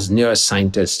that as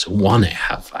neuroscientists want to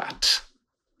have that.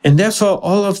 And therefore,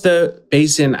 all of the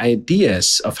Bayesian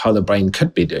ideas of how the brain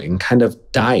could be doing kind of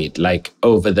died like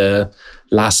over the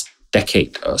last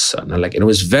decade or so. Like it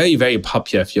was very, very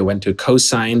popular if you went to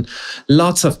cosine,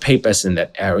 lots of papers in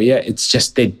that area. It's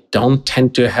just they don't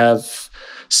tend to have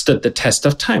stood the test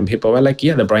of time. People were like,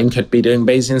 yeah, the brain could be doing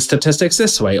Bayesian statistics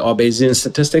this way or Bayesian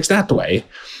statistics that way.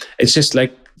 It's just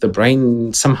like the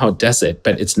brain somehow does it,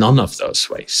 but it's none of those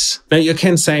ways. Now you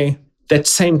can say that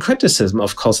same criticism,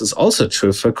 of course, is also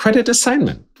true for credit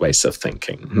assignment ways of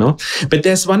thinking, no? But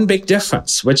there's one big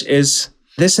difference, which is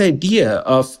this idea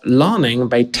of learning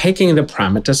by taking the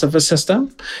parameters of a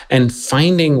system and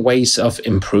finding ways of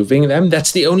improving them.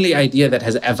 That's the only idea that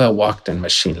has ever worked in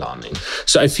machine learning.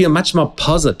 So I feel much more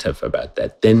positive about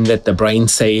that than that the brain,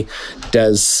 say,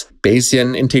 does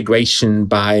Bayesian integration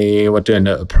by, a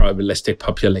probabilistic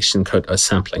population code or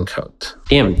sampling code.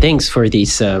 Yeah, thanks for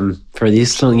this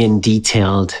long and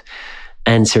detailed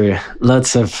answer.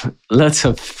 Lots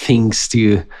of things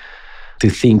to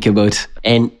think about.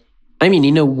 And I mean,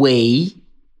 in a way,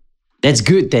 that's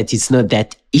good that it's not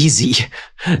that easy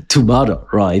to model,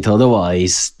 right?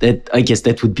 Otherwise, I guess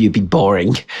that would be a bit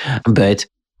boring. But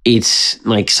it's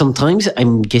like sometimes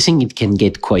I'm guessing it can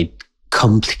get quite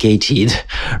complicated,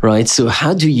 right? So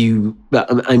how do you,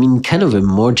 I mean, kind of a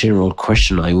more general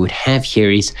question I would have here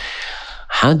is,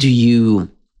 how do you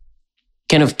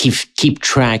kind of keep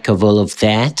track of all of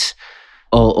that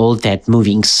all that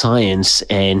moving science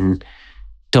and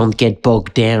don't get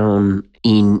bogged down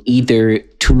in either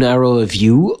too narrow a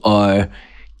view or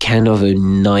kind of a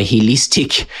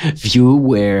nihilistic view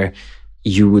where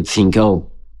you would think, oh,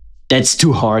 that's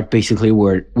too hard. Basically,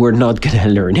 we're not going to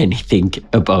learn anything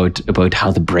about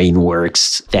how the brain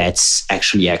works that's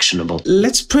actually actionable.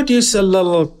 Let's produce a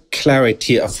little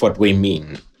clarity of what we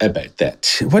mean about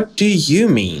that. What do you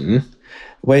mean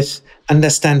with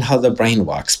understand how the brain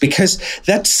works? Because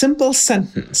that simple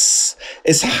sentence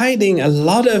is hiding a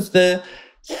lot of the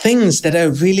things that are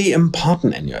really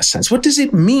important in your sense. What does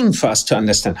it mean for us to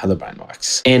understand how the brain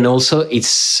works? And also, it's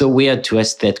so weird to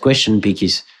ask that question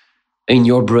because in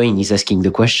your brain is asking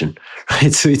the question,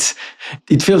 right? So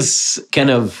it feels kind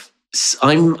of,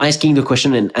 I'm asking the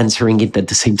question and answering it at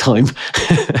the same time.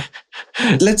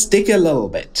 Let's dig a little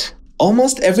bit.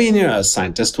 Almost every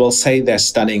neuroscientist will say they're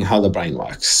studying how the brain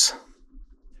works.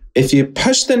 If you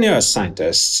push the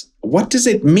neuroscientists, what does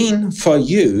it mean for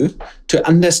you to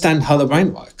understand how the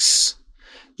brain works?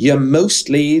 You're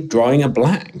mostly drawing a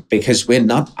blank because we're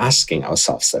not asking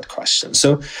ourselves that question.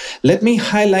 So let me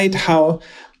highlight how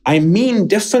I mean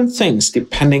different things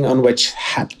depending on which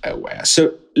hat I wear.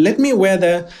 So let me wear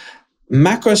the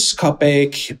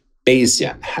macroscopic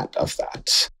Bayesian hat of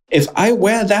that. If I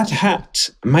wear that hat,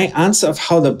 my answer of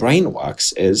how the brain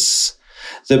works is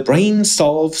the brain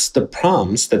solves the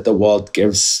problems that the world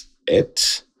gives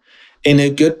it in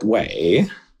a good way.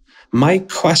 My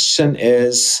question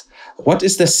is, what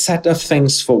is the set of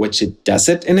things for which it does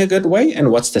it in a good way?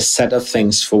 And what's the set of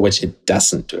things for which it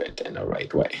doesn't do it in a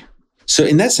right way? So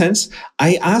in that sense,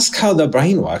 I ask how the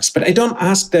brain works, but I don't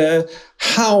ask the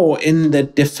how in the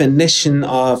definition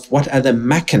of what are the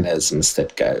mechanisms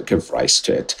that give rise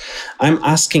to it. I'm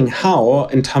asking how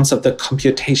in terms of the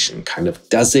computation, kind of,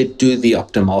 does it do the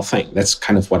optimal thing? That's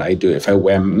kind of what I do if I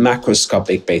wear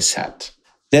macroscopic base hat.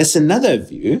 There's another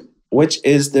view, which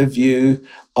is the view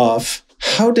of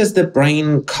how does the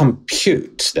brain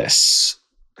compute this?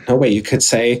 No way you could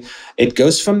say it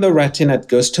goes from the retina, it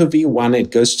goes to V1, it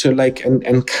goes to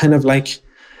and kind of like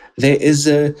there is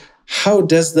a, how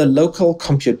does the local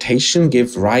computation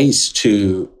give rise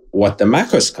to what the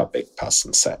macroscopic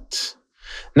person said?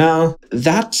 Now,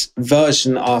 that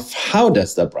version of how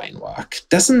does the brain work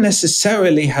doesn't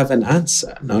necessarily have an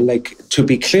answer. No, to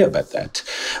be clear about that.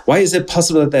 Why is it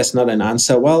possible that there's not an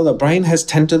answer? Well, the brain has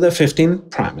 10 to the 15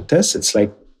 parameters. It's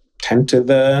like 10 to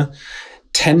the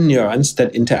 10 neurons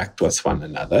that interact with one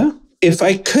another. If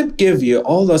I could give you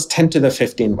all those 10 to the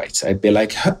 15 weights, I'd be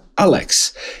like,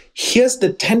 Alex, here's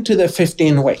the 10 to the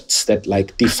 15 weights that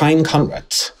define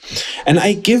Konrad. And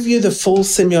I give you the full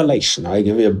simulation. I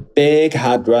give you a big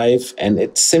hard drive and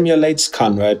it simulates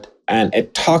Konrad and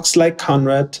it talks like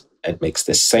Konrad. It makes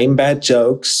the same bad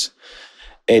jokes.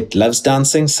 It loves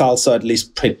dancing salsa, at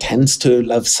least pretends to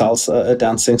love salsa,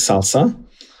 dancing salsa.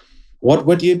 What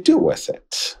would you do with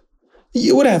it?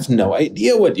 You would have no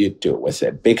idea what you'd do with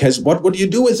it, because what would you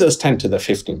do with those 10 to the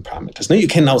 15 parameters? Now, you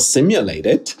can now simulate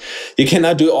it. You can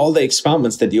now do all the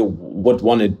experiments that you would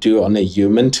want to do on a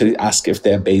human to ask if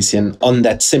they're Bayesian on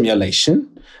that simulation,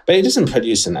 but it doesn't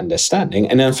produce an understanding.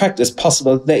 And in fact, it's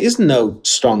possible there is no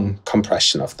strong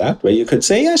compression of that, where you could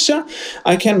say, yeah, sure,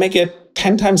 I can make it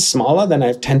 10 times smaller than I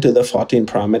have 10 to the 14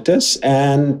 parameters.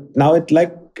 And now it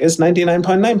is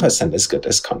 99.9% as good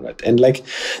as Konrad. And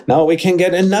now we can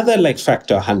get another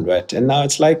factor 100. And now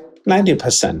it's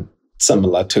 90%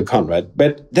 similar to Konrad.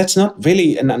 But that's not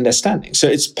really an understanding. So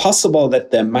it's possible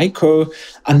that the micro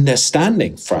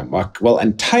understanding framework will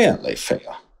entirely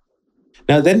fail.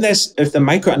 Now then if the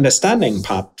micro understanding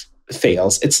part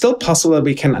fails, it's still possible that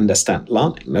we can understand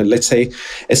learning. Now, let's say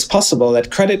it's possible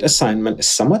that credit assignment is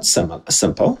somewhat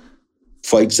simple.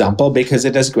 For example, because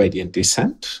it has gradient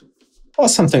descent, or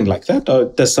something like that, or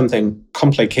there's something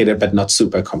complicated but not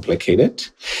super complicated.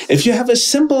 If you have a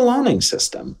simple learning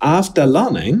system, after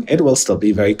learning, it will still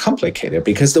be very complicated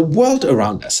because the world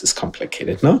around us is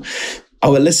complicated, no?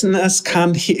 Our listeners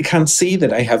can't see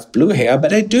that I have blue hair,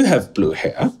 but I do have blue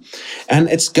hair. And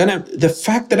the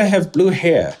fact that I have blue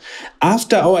hair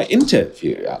after our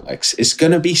interview, Alex, is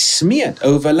going to be smeared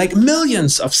over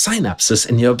millions of synapses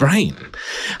in your brain.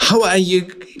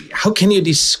 How can you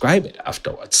describe it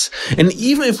afterwards? And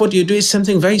even if what you do is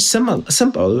something very simple,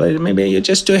 maybe you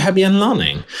just do Hebbian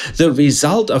learning. The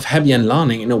result of Hebbian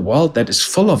learning in a world that is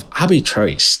full of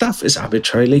arbitrary stuff is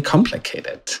arbitrarily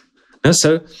complicated.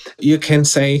 So you can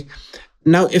say,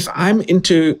 now if I'm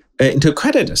into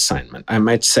credit assignment, I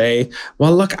might say,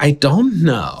 well, look, I don't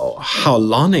know how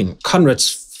learning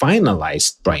Konrad's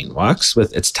finalized brain works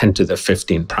with its 10 to the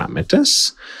 15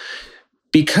 parameters.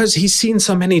 because he's seen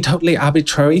so many totally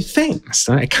arbitrary things.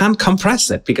 I can't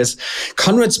compress it because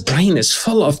Konrad's brain is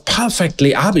full of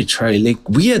perfectly arbitrary, like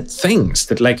weird things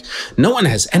that like no one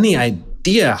has any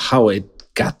idea how it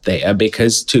got there,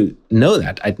 because to know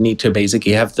that I'd need to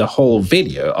basically have the whole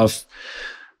video of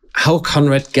how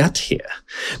Konrad got here.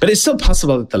 But it's still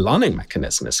possible that the learning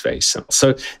mechanism is very simple.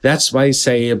 So that's why,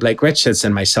 say, Blake Richards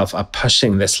and myself are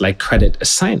pushing this like credit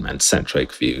assignment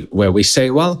centric view, where we say,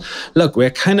 well, look, we're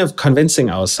kind of convincing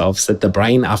ourselves that the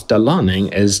brain after learning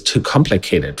is too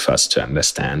complicated for us to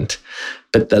understand.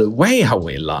 But the way how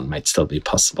we learn might still be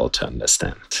possible to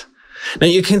understand. Now,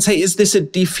 you can say, is this a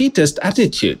defeatist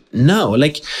attitude? No.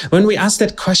 Like when we ask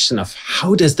that question of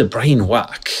how does the brain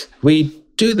work, we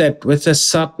do that with a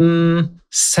certain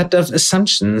set of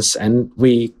assumptions, and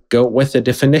we go with a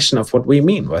definition of what we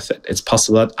mean with it. It's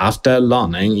possible that after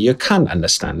learning, you can't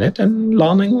understand it, and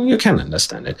learning, you can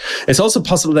understand it. It's also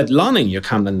possible that learning, you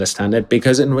can't understand it,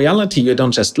 because in reality, you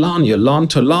don't just learn, you learn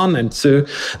to learn, and through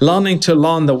learning to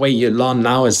learn, the way you learn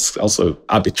now is also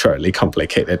arbitrarily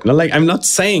complicated. Now, like, I'm not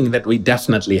saying that we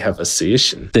definitely have a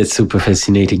solution. That's super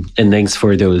fascinating, and thanks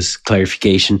for those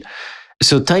clarification.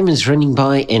 So time is running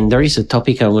by, and there is a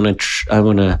topic I want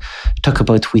to talk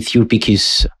about with you,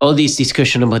 because all this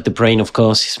discussion about the brain, of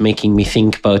course, is making me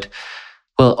think about,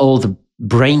 well, all the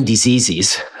brain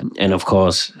diseases, and of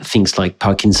course, things like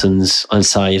Parkinson's,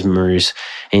 Alzheimer's,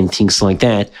 and things like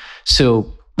that.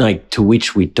 So, like, to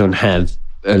which we don't have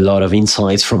a lot of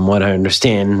insights from what I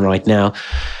understand right now.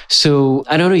 So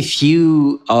I don't know if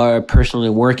you are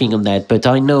personally working on that, but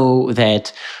I know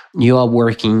that you are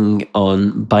working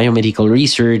on biomedical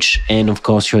research, and of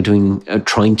course you're doing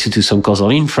trying to do some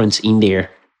causal inference in there,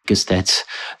 because that's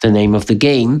the name of the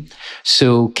game.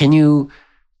 So can you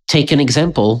take an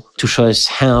example to show us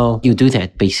how you do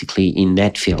that basically in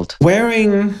that field?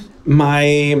 Wearing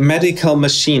my medical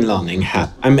machine learning hat,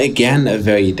 I'm again a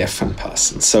very different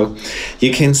person. So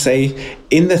you can say,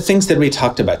 in the things that we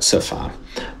talked about so far,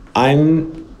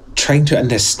 I'm trying to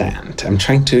understand. I'm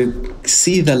trying to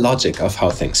see the logic of how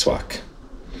things work.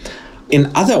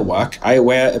 In other work, I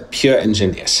wear a pure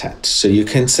engineer's hat. So you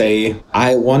can say,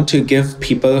 I want to give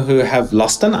people who have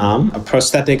lost an arm a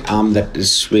prosthetic arm that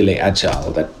is really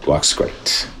agile, that works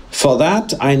great. For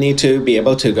that, I need to be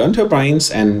able to go into brains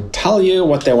and tell you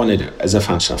what they want to do as a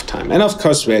function of time. And of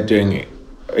course, we're doing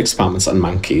experiments on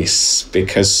monkeys,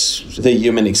 because the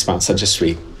human experiments are just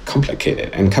really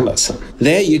complicated and cumbersome.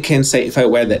 There you can say, if I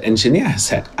wear that engineer's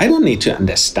hat, I don't need to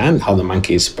understand how the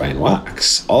monkey's brain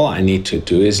works. All I need to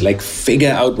do is like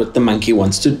figure out what the monkey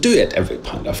wants to do at every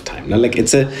point of time. Now, like,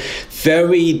 it's a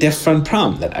very different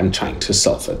problem that I'm trying to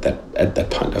solve at that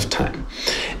point of time.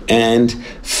 And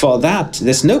for that,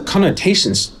 there's no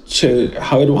connotations to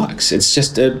how it works. It's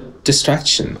just a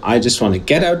distraction. I just want to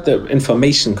get out the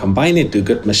information, combine it, do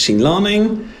good machine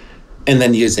learning, and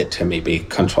then use it to maybe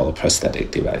control a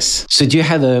prosthetic device. So do you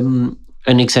have an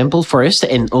example for us,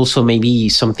 and also maybe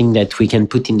something that we can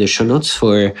put in the show notes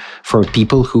for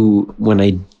people who want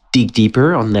to dig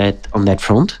deeper on that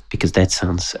front, because that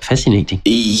sounds fascinating.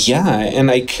 Yeah, and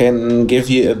I can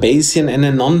give you a Bayesian and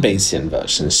a non-Bayesian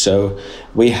version. So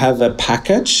we have a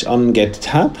package on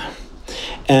GitHub,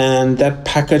 and that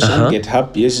package on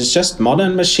GitHub uses just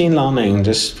modern machine learning,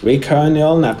 just recurrent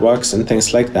neural networks and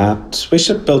things like that. We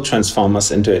should build transformers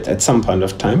into it at some point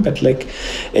of time, but like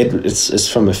it's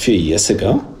from a few years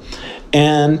ago.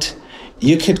 And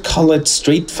you could call it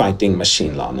street fighting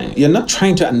machine learning. You're not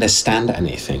trying to understand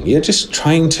anything. You're just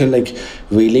trying to like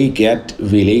really get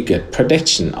really good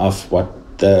prediction of what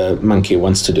the monkey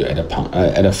wants to do at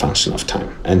a function of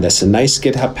time. And there's a nice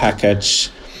GitHub package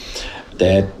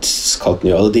that's called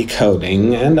neural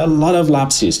decoding, and a lot of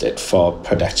labs used it for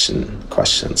prediction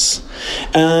questions.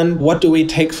 And what do we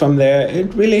take from there?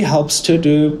 It really helps to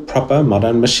do proper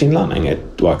modern machine learning.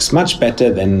 It works much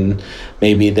better than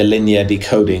maybe the linear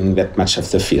decoding that much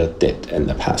of the field did in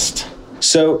the past.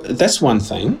 So that's one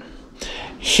thing.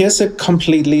 Here's a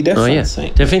completely different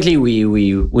thing. Definitely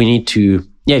we need to,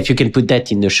 if you can put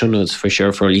that in the show notes for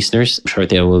sure for listeners, I'm sure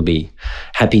they will be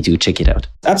happy to check it out.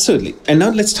 Absolutely. And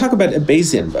now let's talk about a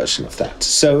Bayesian version of that.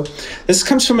 So this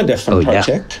comes from a different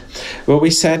project where we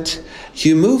said,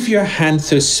 you move your hand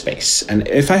through space. And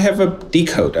if I have a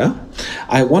decoder,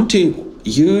 I want to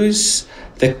use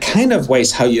the kind of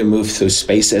ways how you move through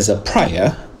space as a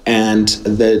prior, and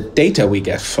the data we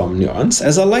get from neurons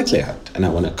as a likelihood. And I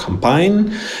want to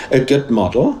combine a good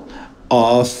model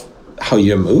of how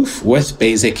you move with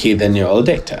basically the neural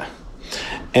data.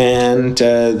 And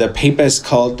the paper is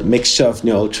called Mixture of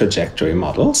Neural Trajectory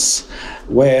Models,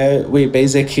 where we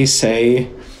basically say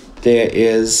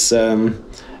there's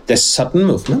there's certain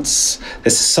movements,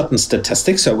 there's certain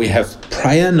statistics, so we have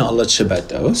prior knowledge about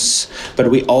those,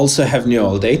 but we also have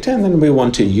neural data, and then we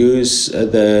want to use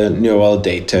the neural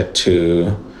data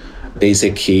to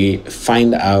basically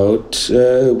find out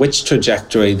which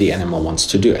trajectory the animal wants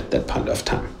to do at that point of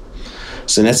time.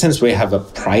 So in that sense, we have a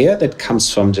prior that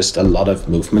comes from just a lot of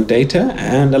movement data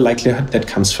and a likelihood that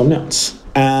comes from neurons.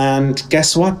 And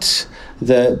guess what?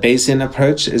 The Bayesian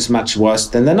approach is much worse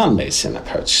than the non-Bayesian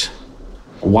approach.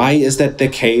 Why is that the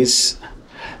case?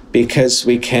 Because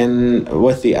we can,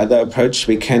 with the other approach,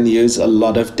 we can use a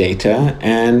lot of data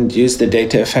and use the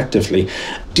data effectively.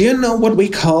 Do you know what we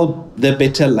call the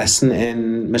bitter lesson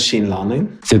in machine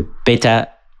learning? The beta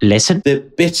lesson?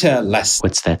 The bitter lesson.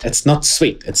 What's that? It's not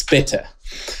sweet, it's bitter.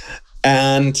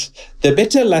 And the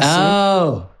bitter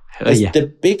lesson is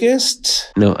the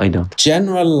biggest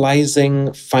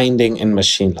generalizing finding in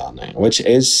machine learning, which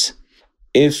is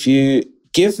if you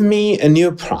give me a new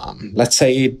problem, let's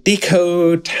say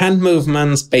decode hand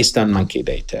movements based on monkey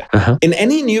data. In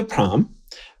any new problem,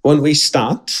 when we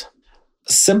start,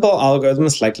 simple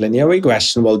algorithms like linear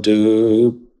regression will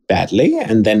do badly.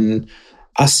 And then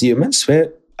us humans,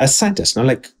 we're a scientist.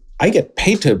 I get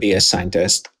paid to be a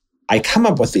scientist. I come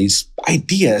up with these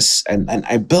ideas and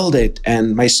I build it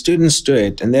and my students do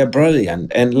it and they're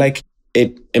brilliant and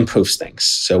it improves things.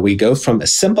 So we go from a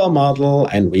simple model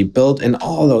and we build in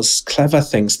all those clever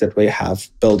things that we have,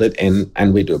 build it in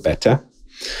and we do better.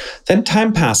 Then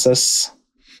time passes,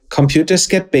 computers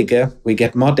get bigger, we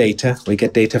get more data, we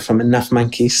get data from enough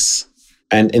monkeys.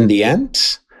 And in the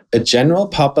end, a general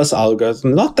purpose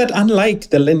algorithm, not that unlike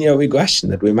the linear regression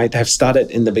that we might have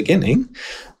started in the beginning,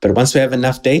 but once we have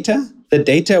enough data, the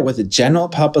data with a general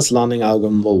purpose learning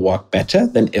algorithm will work better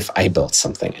than if I built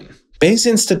something in.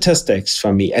 Bayesian statistics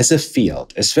for me as a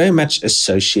field is very much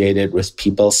associated with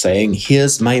people saying,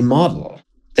 here's my model.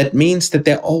 That means that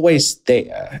they're always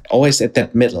there, always at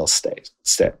that middle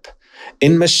step.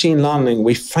 In machine learning,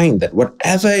 we find that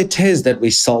whatever it is that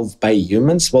we solve by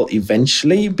humans will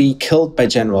eventually be killed by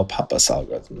general purpose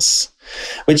algorithms,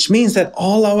 which means that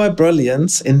all our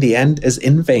brilliance in the end is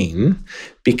in vain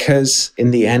because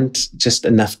in the end, just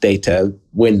enough data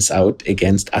wins out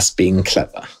against us being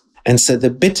clever. And so the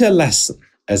bitter lesson,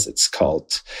 as it's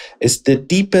called, is the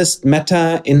deepest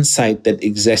meta insight that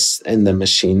exists in the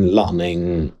machine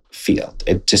learning field.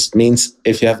 It just means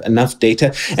if you have enough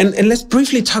data, and let's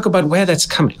briefly talk about where that's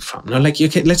coming from.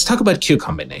 Let's talk about Q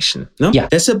combination. Yeah.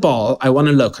 There's a ball, I want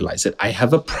to localize it. I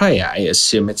have a prior, I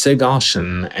assume it's a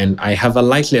Gaussian, and I have a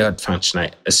likelihood function,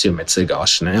 I assume it's a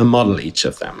Gaussian, and I model each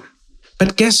of them.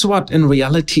 But guess what? In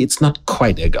reality, it's not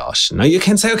quite a Gaussian. Now you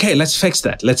can say, okay, let's fix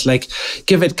that. Let's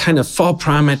give it kind of 4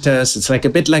 parameters. It's a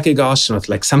bit like a Gaussian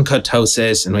with some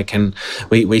kurtosis, and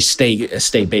we stay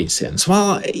Bayesians.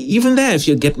 Well, even there, if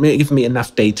you give me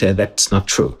enough data, that's not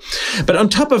true. But on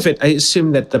top of it, I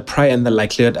assume that the prior and the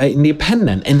likelihood are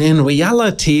independent. And in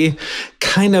reality,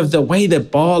 kind of the way the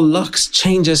ball looks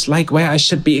changes, where I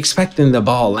should be expecting the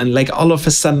ball. And all of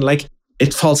a sudden,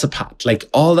 it falls apart.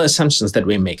 All the assumptions that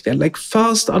we make, they're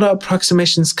first order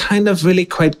approximations, kind of really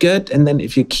quite good. And then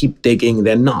if you keep digging,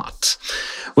 they're not.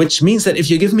 Which means that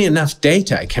if you give me enough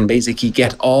data, I can basically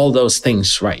get all those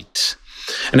things right.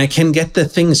 And I can get the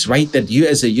things right that you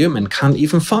as a human can't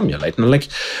even formulate.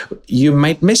 You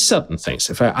might miss certain things.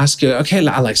 If I ask you, okay,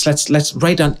 Alex, let's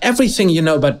write down everything you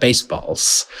know about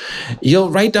baseballs. You'll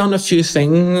write down a few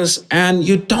things and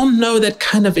you don't know that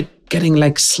kind of it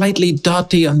getting slightly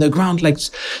dirty on the ground,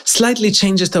 slightly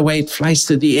changes the way it flies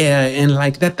through the air, and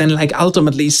that then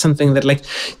ultimately something that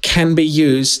can be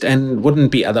used and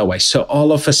wouldn't be otherwise. So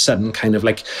all of a sudden, kind of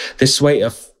this way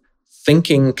of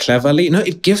thinking cleverly,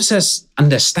 it gives us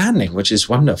understanding, which is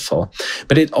wonderful,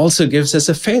 but it also gives us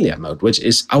a failure mode, which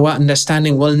is our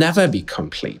understanding will never be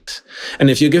complete. And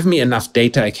if you give me enough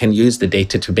data, I can use the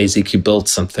data to basically build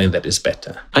something that is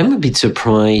better. I'm a bit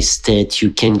surprised that you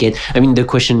can get, the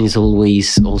question is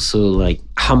always also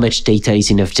how much data is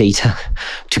enough data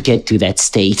to get to that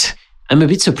state? I'm a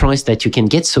bit surprised that you can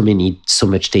get so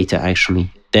much data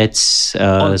actually. That's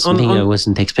something I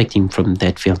wasn't expecting from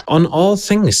that field. On all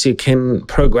things, you can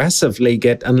progressively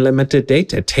get unlimited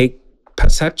data. Take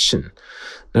perception.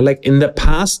 Now, in the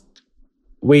past,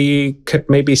 we could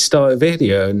maybe store a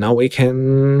video. Now we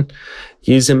can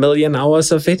use 1 million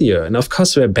hours of video. And of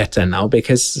course, we're better now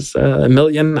because 1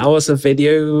 million hours of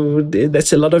video,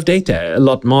 that's a lot of data, a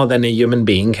lot more than a human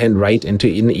being can write into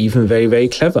an even very, very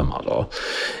clever model.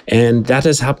 And that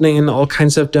is happening in all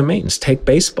kinds of domains. Take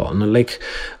baseball.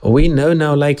 We know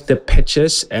now the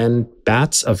pitches and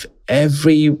bats of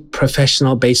every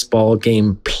professional baseball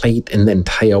game played in the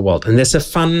entire world. And there's a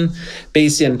fun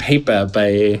Bayesian paper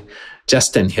by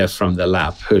Justin here from the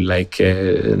lab, who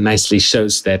nicely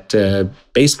shows that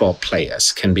baseball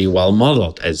players can be well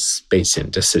modeled as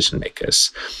Bayesian decision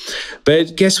makers.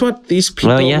 But guess what? These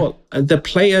people, the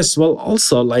players will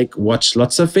also watch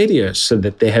lots of videos so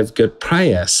that they have good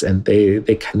priors, and they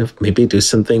kind of maybe do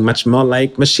something much more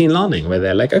like machine learning, where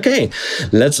they're like, okay,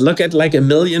 let's look at 1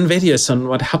 million videos on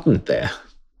what happened there.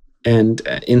 And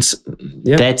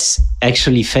that's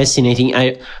actually fascinating.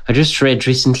 I just read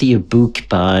recently a book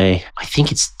by, I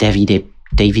think it's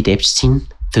David Epstein,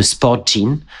 The Spot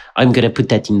Gene. I'm going to put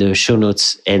that in the show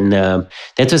notes. And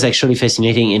that was actually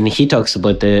fascinating. And he talks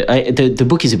about the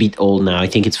book is a bit old now. I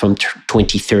think it's from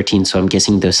 2013. So I'm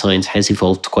guessing the science has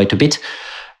evolved quite a bit.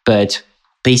 But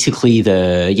basically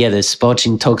the Spot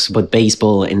Gene talks about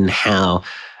baseball and how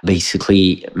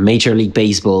basically Major League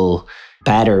Baseball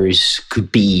batters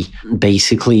could be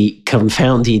basically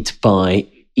confounded by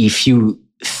if you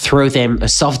throw them a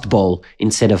softball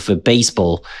instead of a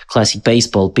baseball, classic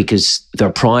baseball, because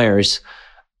their priors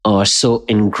are so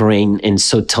ingrained and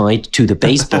so tied to the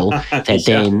baseball that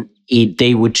then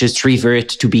they would just revert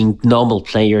to being normal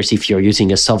players if you're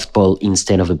using a softball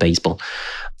instead of a baseball.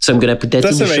 So I'm going to put that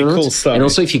in the show notes. And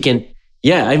also if you can...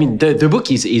 Yeah, I mean, the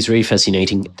book is really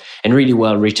fascinating and really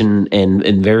well written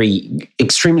and very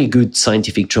extremely good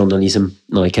scientific journalism.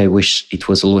 I wish it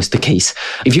was always the case.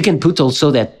 If you can put also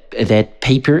that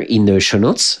paper in the show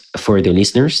notes for the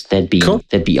listeners, that'd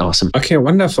be awesome. Okay,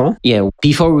 wonderful. Yeah,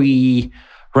 before we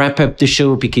wrap up the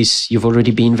show, because you've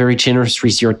already been very generous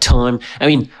with your time. I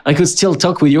mean, I could still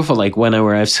talk with you for 1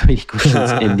 hour. I have so many questions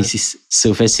and this is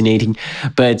so fascinating.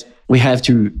 But we have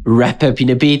to wrap up in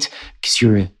a bit because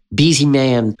you're a busy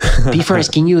man. Before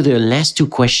asking you the last 2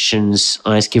 questions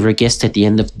I ask every guest at the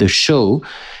end of the show,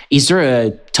 is there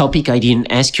a topic I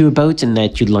didn't ask you about and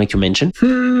that you'd like to mention?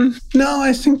 No,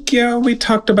 I think, we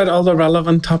talked about all the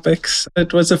relevant topics.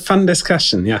 It was a fun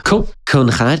discussion, yeah. Cool.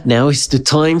 Konrad, now is the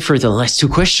time for the last 2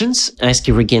 questions. I ask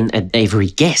you again at every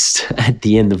guest at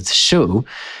the end of the show.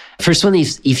 First one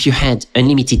is, if you had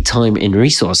unlimited time and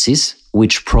resources,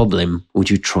 which problem would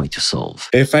you try to solve?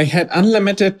 If I had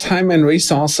unlimited time and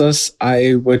resources,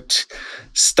 I would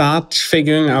start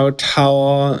figuring out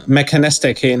how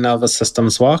mechanistically nervous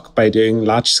systems work by doing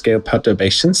large-scale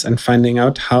perturbations and finding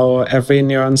out how every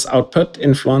neuron's output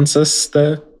influences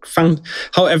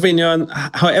how every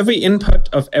input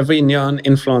of every neuron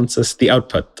influences the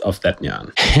output of that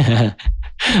neuron.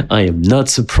 I am not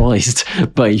surprised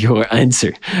by your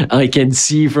answer. I can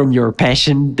see from your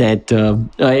passion that,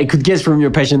 I could guess from your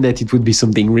passion that it would be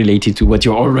something related to what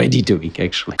you're already doing,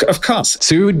 actually. Of course.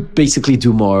 So you would basically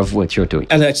do more of what you're doing.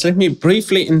 Alex, let me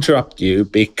briefly interrupt you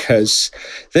because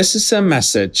this is a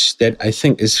message that I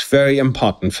think is very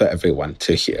important for everyone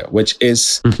to hear, which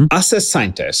is us as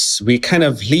scientists, we kind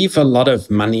of leave a lot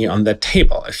of money on the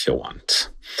table, if you want,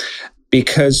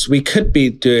 because we could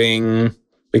be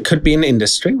in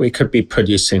industry, we could be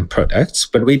producing products,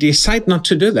 but we decide not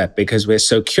to do that because we're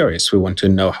so curious. We want to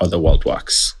know how the world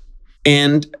works.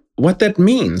 And what that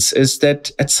means is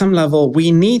that at some level,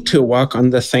 we need to work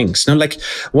on the things.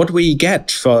 What we get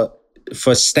for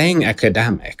staying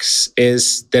academics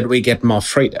is that we get more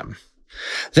freedom.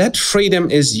 That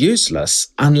freedom is useless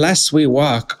unless we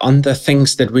work on the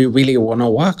things that we really want to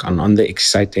work on the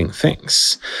exciting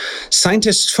things.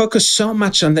 Scientists focus so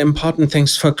much on the important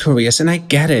things for careers, and I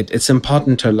get it. It's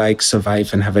important to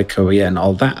survive and have a career and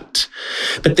all that.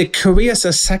 But the careers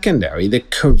are secondary. The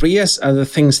careers are the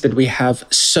things that we have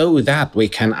so that we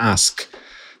can ask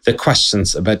the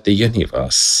questions about the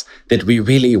universe that we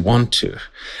really want to.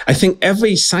 I think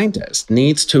every scientist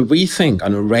needs to rethink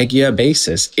on a regular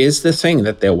basis, is the thing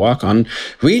that they work on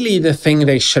really the thing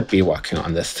they should be working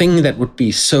on, the thing that would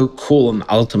be so cool and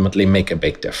ultimately make a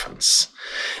big difference.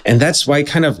 And that's why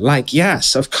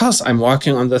yes, of course, I'm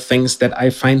working on the things that I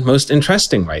find most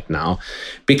interesting right now,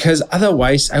 because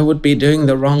otherwise I would be doing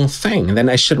the wrong thing. Then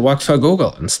I should work for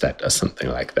Google instead or something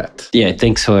like that. Yeah,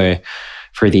 thanks for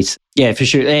this. Yeah, for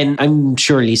sure. And I'm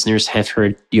sure listeners have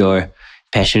heard your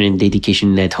passion and dedication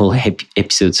in that whole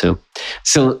episode.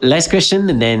 So last question,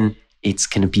 and then it's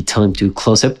going to be time to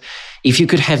close up. If you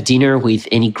could have dinner with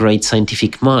any great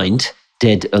scientific mind,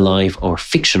 dead, alive, or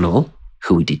fictional,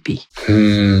 who would it be?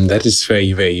 That is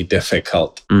very, very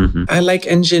difficult. I like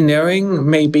engineering,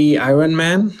 maybe Iron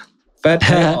Man, but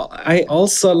I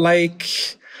also like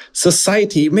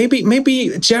society,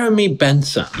 maybe Jeremy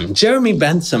Bentham. Jeremy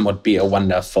Bentham would be a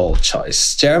wonderful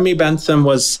choice. Jeremy Bentham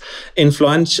was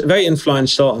very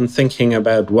influential on thinking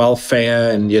about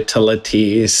welfare and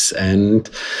utilities. And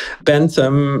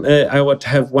Bentham, I would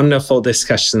have wonderful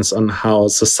discussions on how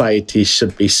society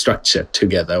should be structured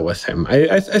together with him.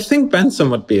 I think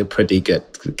Bentham would be a pretty good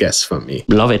guess for me.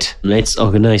 Love it. Let's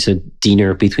organize a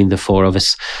dinner between the four of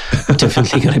us.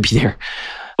 Definitely going to be there.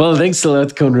 Well, thanks a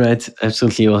lot, Konrad.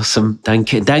 Absolutely awesome.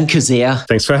 Danke sehr.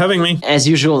 Thanks for having me. As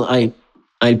usual,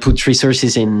 I'll put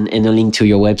resources and a link to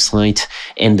your website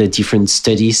and the different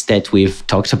studies that we've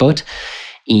talked about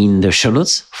in the show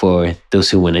notes for those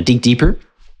who want to dig deeper.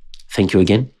 Thank you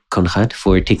again, Konrad,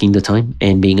 for taking the time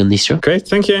and being on this show. Great,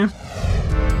 thank you.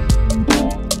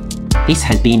 This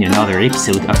has been another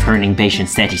episode of Learning Bayesian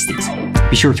Statistics.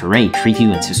 Be sure to rate,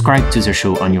 review, and subscribe to the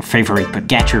show on your favorite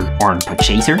podcatcher or on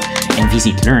Podchaser, and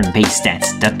visit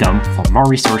learnbayesstats.com for more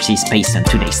resources based on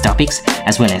today's topics,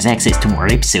 as well as access to more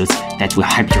episodes that will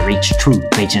help you reach true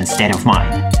Bayesian state of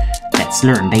mind. That's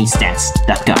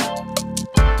learnbayesstats.com.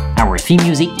 Our theme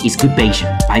music is Good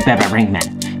Bayesian by Baba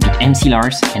Brinkman, with MC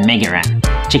Lars and Megaran.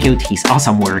 Check out his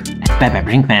awesome work at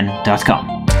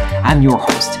bababrinkman.com. I'm your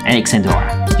host, Alex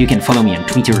Andorra. You can follow me on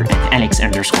Twitter at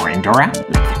Alex_Andorra,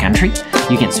 like the country.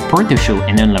 You can support the show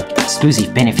and unlock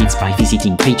exclusive benefits by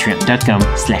visiting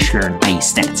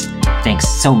patreon.com/learnbayesstats. Thanks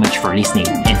so much for listening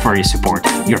and for your support.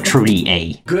 You're truly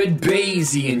a good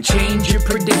Bayesian. Change your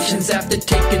predictions after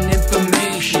taking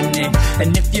information in.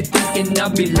 And if you're thinking I'll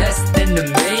be less than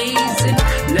amazing,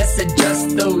 let's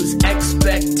adjust those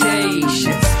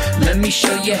expectations. Let me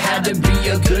show you how to be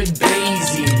a good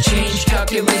Bayesian. Change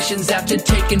calculations after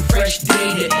taking fresh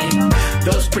data in.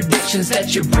 Those predictions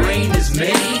that your brain is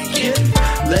making,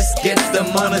 let's get them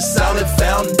on a solid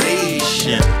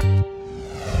foundation.